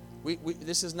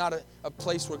 This is not a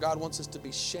place where God wants us to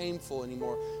be shameful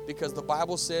anymore, because the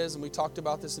Bible says, and we talked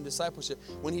about this in discipleship,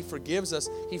 when He forgives us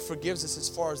as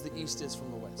far as the east is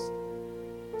from the west.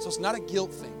 So it's not a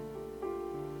guilt thing.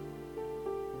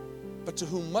 But to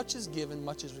whom much is given,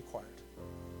 much is required.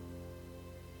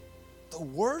 The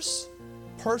worse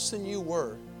person you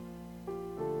were,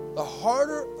 the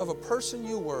harder of a person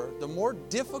you were, the more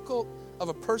difficult of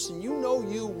a person you know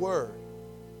you were,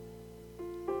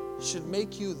 should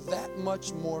make you that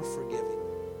much more forgiving.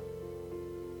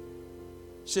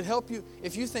 Should help you.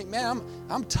 If you think, man,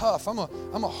 I'm tough, I'm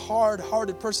a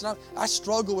hard-hearted person, I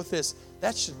struggle with this,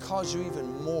 that should cause you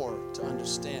even more to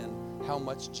understand how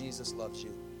much Jesus loves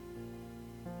you.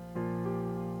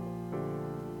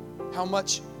 How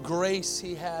much grace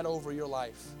He had over your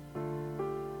life.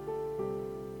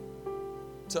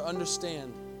 To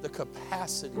understand the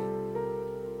capacity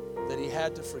that He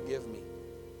had to forgive me.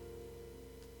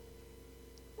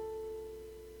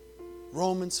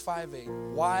 Romans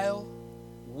 5:8, while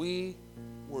we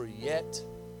were yet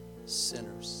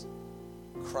sinners,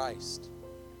 Christ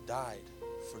died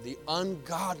for the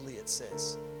ungodly, it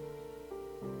says.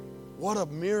 What a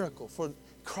miracle. For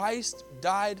Christ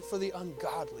died for the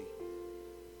ungodly.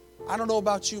 I don't know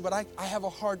about you, but I have a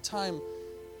hard time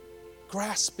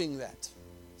grasping that.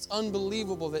 It's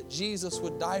unbelievable that Jesus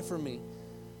would die for me,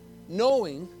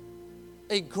 knowing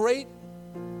a great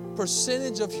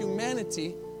percentage of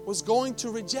humanity was going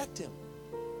to reject Him.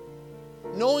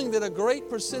 Knowing that a great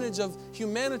percentage of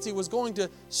humanity was going to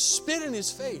spit in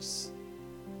His face.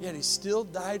 Yet He still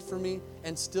died for me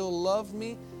and still loved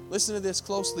me. Listen to this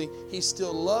closely. He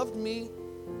still loved me.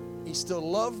 He still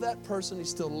loved that person. He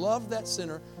still loved that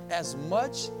sinner as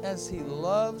much as He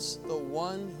loves the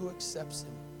one who accepts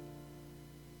Him.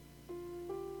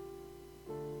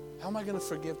 How am I going to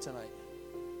forgive tonight?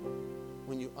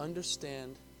 When you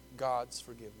understand God's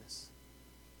forgiveness.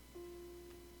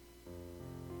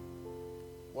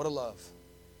 What a love.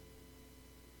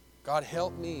 God,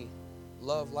 help me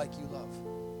love like you love.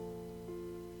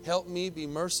 Help me be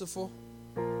merciful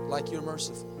like you're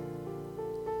merciful.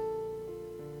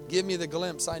 Give me the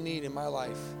glimpse I need in my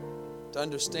life to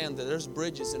understand that there's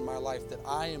bridges in my life that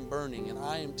I am burning and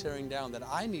I am tearing down, that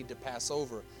I need to pass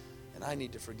over and I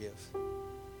need to forgive.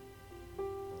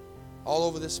 All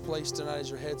over this place tonight, as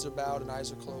your heads are bowed and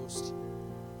eyes are closed.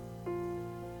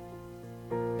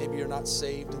 Maybe you're not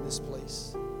saved in this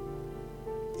place.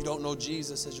 You don't know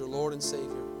Jesus as your Lord and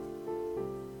Savior.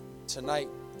 Tonight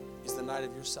is the night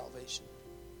of your salvation.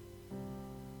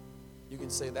 You can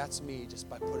say, that's me, just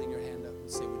by putting your hand up and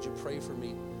say, would you pray for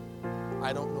me?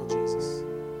 I don't know Jesus.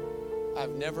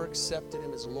 I've never accepted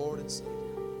Him as Lord and Savior,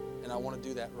 and I want to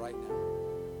do that right now.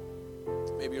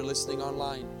 Maybe you're listening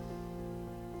online.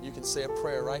 You can say a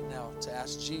prayer right now to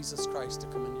ask Jesus Christ to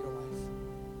come into your life.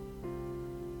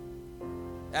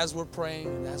 As we're praying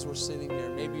and as we're sitting here,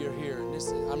 maybe you're here,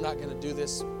 and I'm not going to do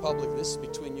this public. This is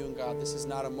between you and God. This is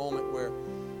not a moment where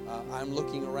I'm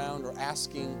looking around or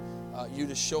asking you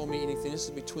to show me anything. This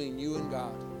is between you and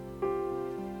God.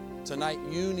 Tonight,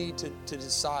 you need to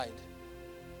decide,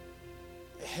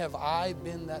 have I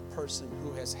been that person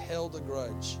who has held a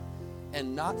grudge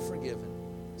and not forgiven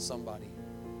somebody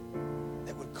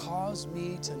that would cause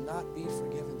me to not be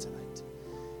forgiven tonight?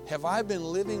 Have I been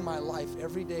living my life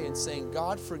every day and saying,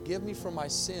 God, forgive me for my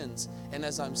sins? And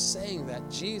as I'm saying that,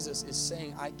 Jesus is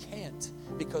saying, I can't,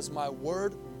 because my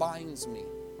word binds me.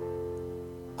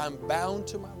 I'm bound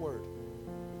to my word.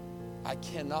 I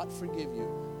cannot forgive you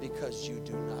because you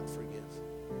do not forgive.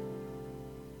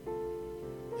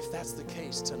 If that's the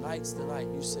case, tonight's the night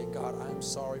you say, God, I'm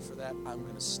sorry for that. I'm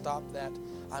going to stop that.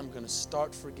 I'm going to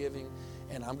start forgiving,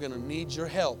 and I'm going to need your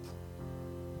help.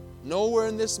 Nowhere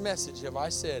in this message have I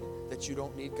said that you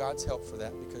don't need God's help for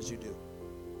that, because you do.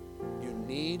 You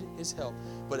need His help.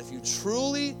 But if you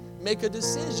truly make a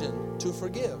decision to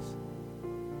forgive,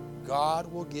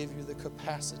 God will give you the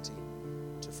capacity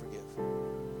to forgive.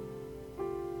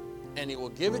 And He will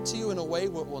give it to you in a way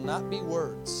where it will not be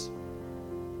words,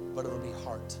 but it will be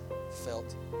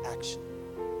heartfelt action.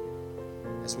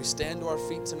 As we stand to our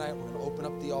feet tonight, we're going to open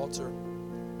up the altar.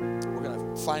 We're going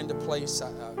to find a place.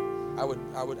 I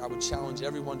would challenge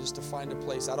everyone just to find a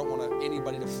place. I don't want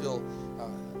anybody to feel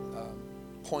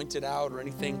pointed out or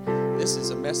anything. This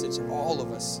is a message all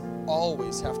of us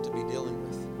always have to be dealing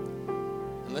with.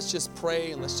 And let's just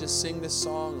pray and let's just sing this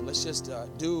song and let's just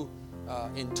do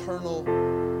internal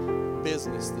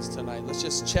business this tonight. Let's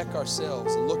just check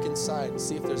ourselves and look inside and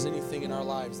see if there's anything in our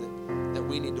lives that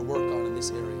we need to work on in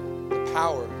this area. The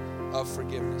power of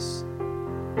forgiveness.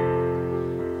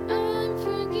 I'm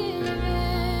forgiven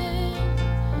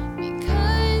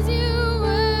because you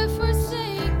were forsaken,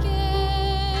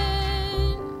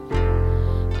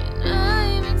 and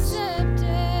I'm accepted.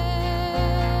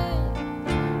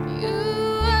 You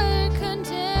are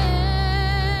content,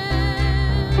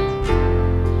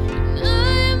 and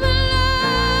I'm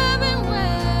alive and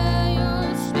well.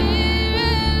 Your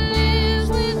spirit lives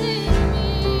within me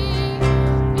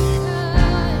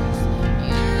because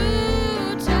you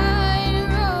died and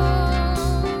rose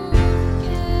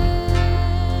again.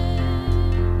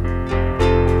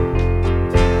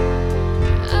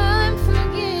 I'm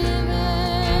forgiven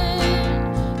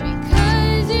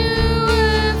because you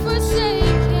were forsaken,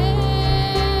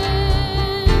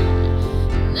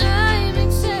 and I'm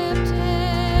accepted.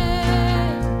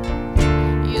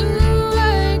 You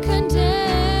are content,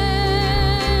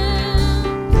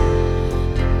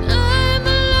 I'm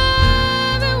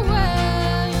alive and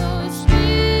well. Your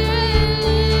spirit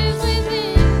lives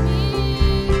within me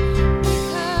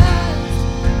because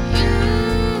you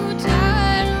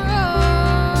died and rose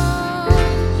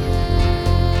again.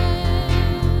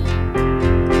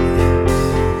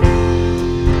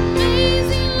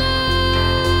 Amazing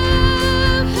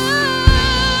love,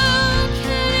 how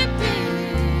can it be?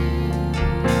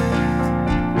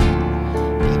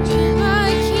 My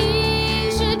King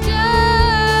should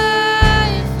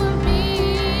die for me.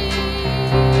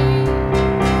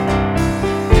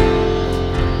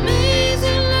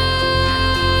 Amazing love,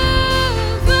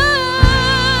 I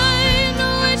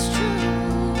know it's true.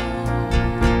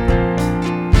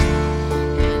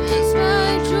 It's my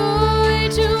joy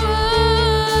to honor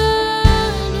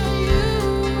you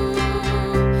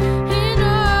in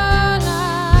all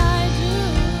I do.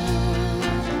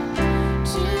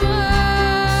 To honor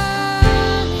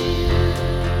you.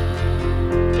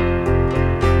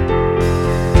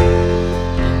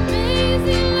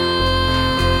 Amazing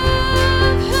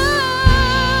love, how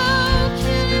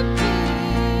can it be?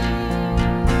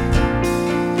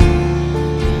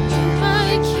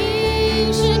 My King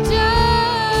should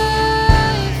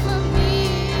die for me.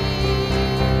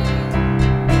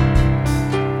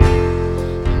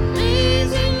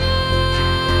 Amazing love,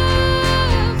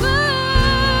 I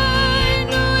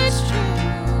know it's true.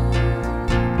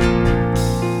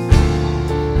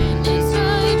 And it's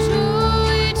my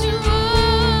joy to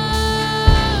honor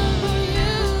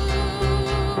you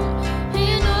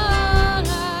in all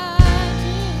I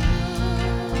do.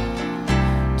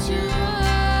 To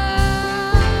honor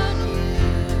you.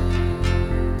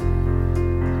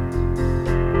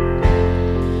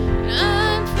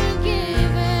 I'm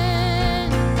forgiven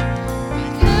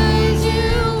because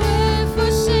you were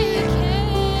forsaken,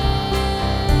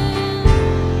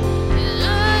 and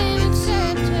I'm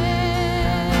accepted.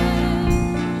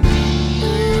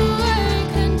 You are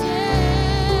content,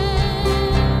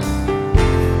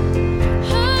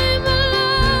 I'm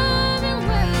alive and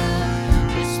well.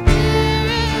 Your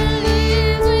spirit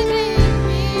lives within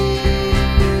me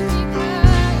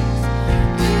because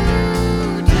you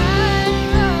died and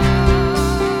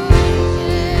rose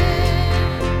again.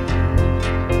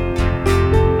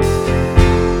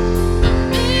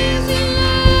 Amazing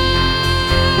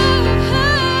love,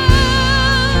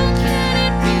 how can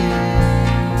it be?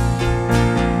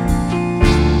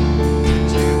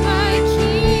 My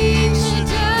King should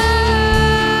die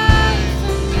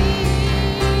for me.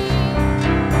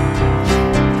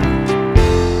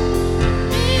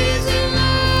 Amazing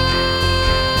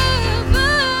love, I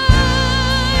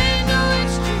know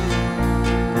it's true.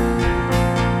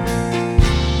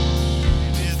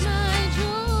 It's my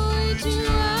joy to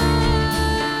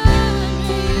honor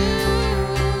you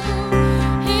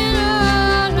in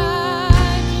all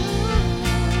I do.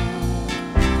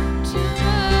 To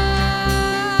honor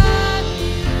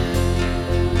you,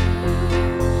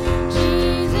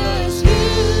 Jesus, you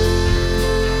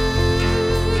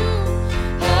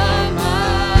are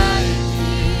my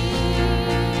King.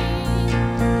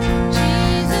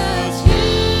 Jesus, you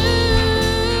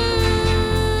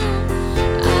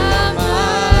are my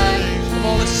Come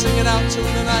on, let's sing it out to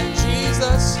him tonight.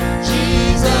 Jesus,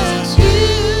 Jesus, you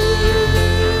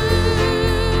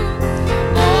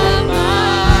are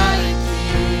my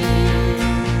King.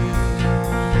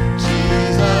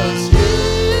 Jesus, you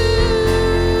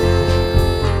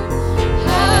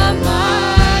are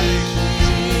my King.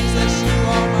 Jesus, you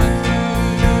are my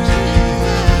King.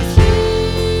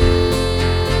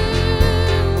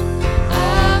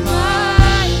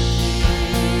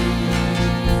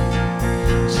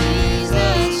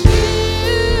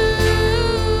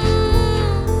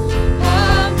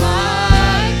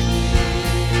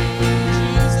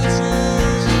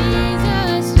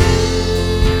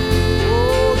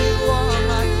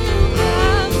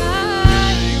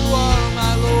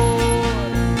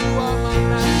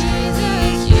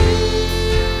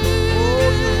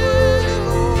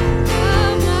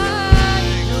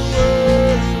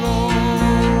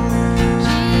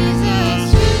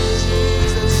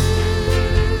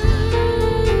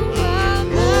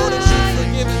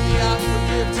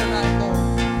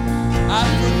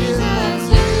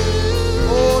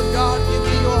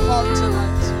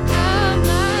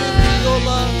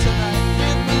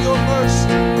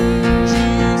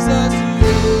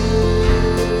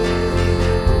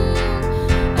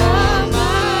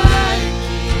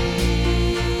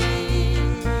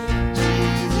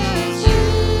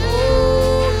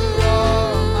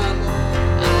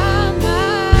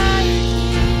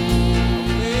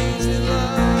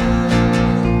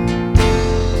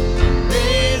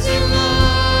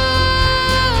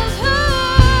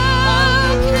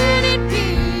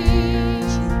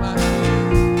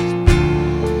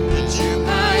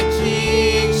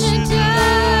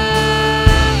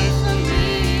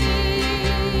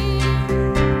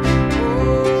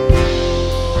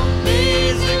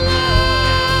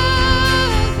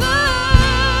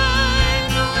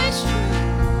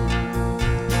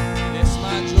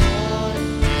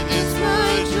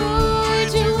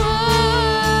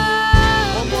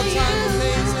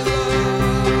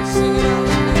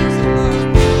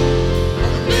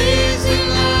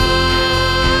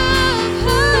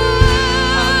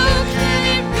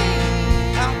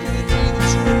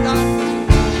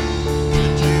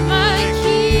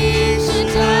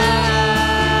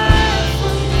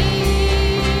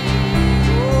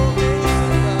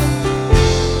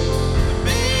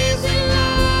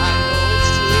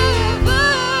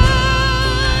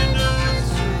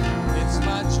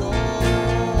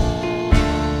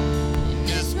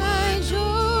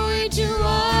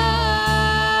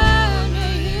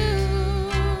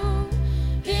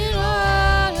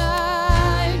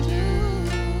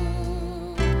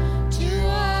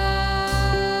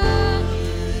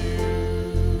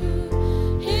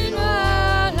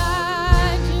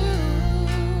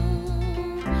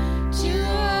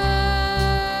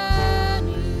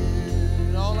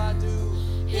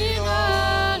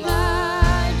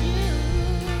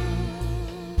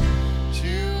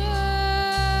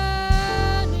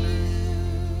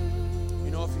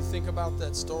 about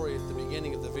that story at the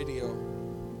beginning of the video,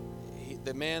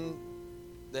 the man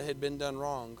that had been done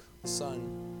wrong, the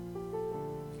son,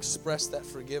 expressed that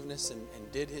forgiveness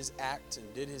and did his act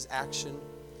and did his action,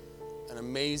 an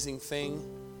amazing thing.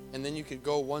 And then you could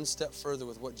go one step further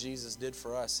with what Jesus did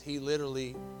for us. He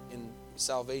literally, in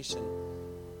salvation,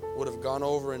 would have gone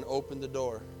over and opened the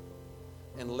door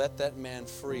and let that man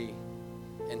free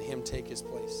and him take his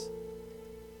place.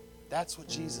 That's what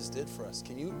Jesus did for us.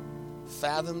 Can you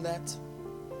fathom that?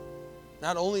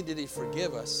 Not only did he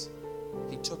forgive us,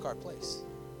 he took our place.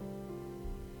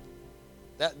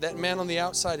 That man on the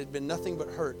outside had been nothing but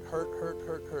hurt.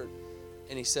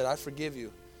 And he said, I forgive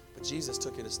you. But Jesus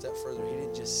took it a step further. He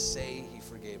didn't just say he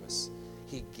forgave us.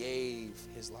 He gave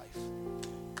his life.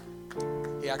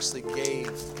 He actually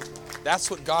gave.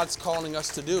 That's what God's calling us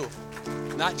to do.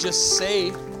 Not just say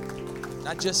it,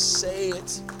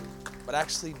 but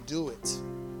actually do it.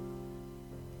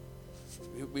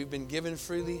 We've been given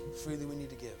freely we need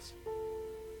to give.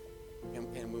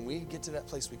 And when we get to that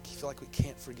place, we feel like we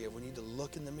can't forgive. We need to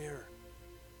look in the mirror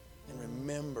and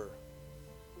remember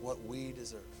what we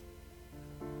deserve.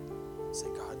 Say,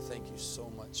 God, thank you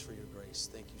so much for your grace.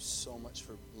 Thank you so much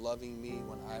for loving me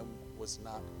when I was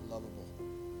not lovable.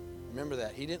 Remember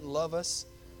that. He didn't love us.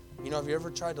 Have you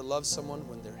ever tried to love someone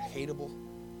when they're hateable?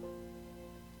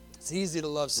 It's easy to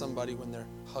love somebody when they're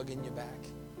hugging you back,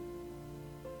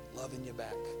 loving you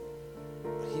back.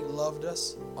 But he loved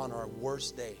us on our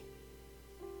worst day.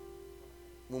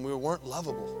 When we weren't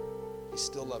lovable, he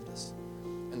still loved us.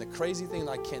 And the crazy thing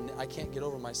that I can't get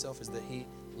over myself is that he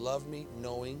loved me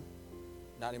knowing,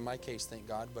 not in my case, thank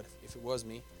God, but if it was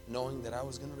me, knowing that I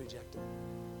was going to reject him.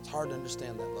 It's hard to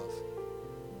understand that love.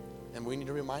 And we need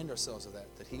to remind ourselves of that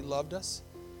he loved us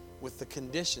with the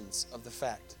conditions of the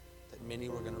fact that many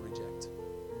were going to reject.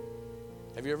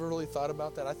 Have you ever really thought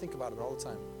about that? I think about it all the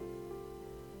time.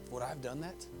 Would I have done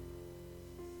that?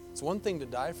 It's one thing to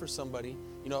die for somebody.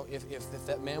 If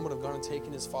that man would have gone and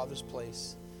taken his father's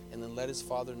place and then let his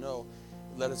father go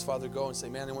and say,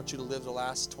 man, I want you to live the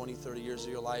last 20, 30 years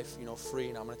of your life, free,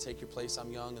 and I'm going to take your place.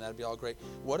 I'm young, and that'd be all great.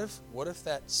 What if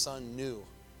that son knew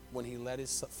when he let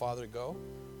his father go,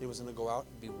 it was going to go out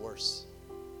and be worse?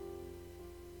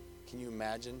 Can you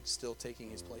imagine still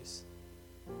taking his place?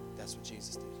 That's what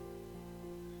Jesus did.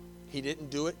 He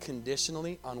didn't do it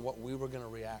conditionally on what we were going to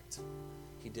react.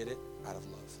 He did it out of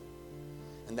love.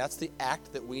 And that's the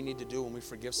act that we need to do when we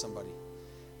forgive somebody.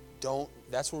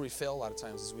 That's where we fail a lot of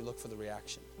times, is we look for the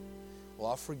reaction. Well,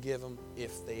 I'll forgive them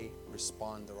if they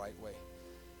respond the right way.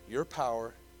 Your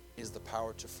power is the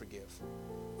power to forgive,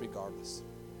 regardless.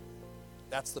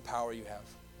 That's the power you have.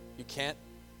 You can't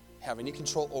have any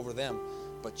control over them,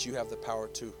 but you have the power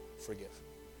to forgive.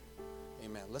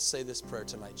 Amen. Let's say this prayer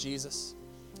tonight. Jesus,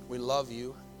 we love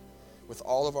you with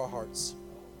all of our hearts,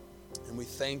 and we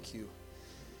thank you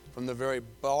from the very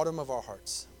bottom of our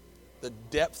hearts, the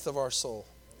depth of our soul,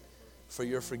 for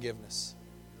your forgiveness.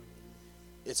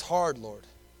 It's hard, Lord,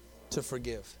 to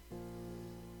forgive,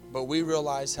 but we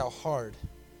realize how hard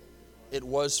it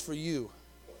was for you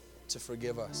to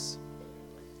forgive us.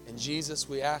 And Jesus,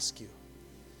 we ask you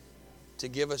to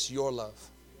give us your love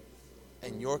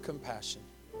and your compassion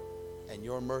and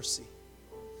your mercy,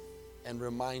 and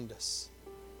remind us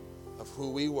of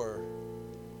who we were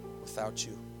without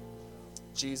you.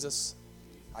 Jesus,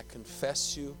 I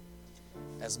confess you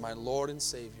as my Lord and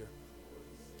Savior.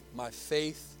 My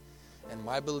faith and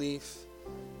my belief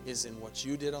is in what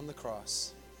you did on the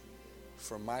cross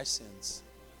for my sins.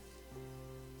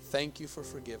 Thank you for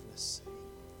forgiveness.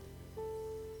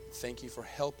 Thank you for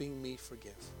helping me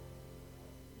forgive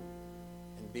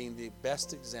and being the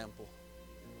best example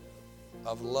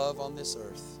of love on this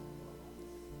earth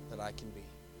that I can be.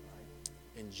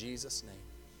 In Jesus' name,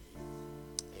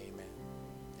 amen.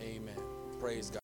 Amen. Praise God.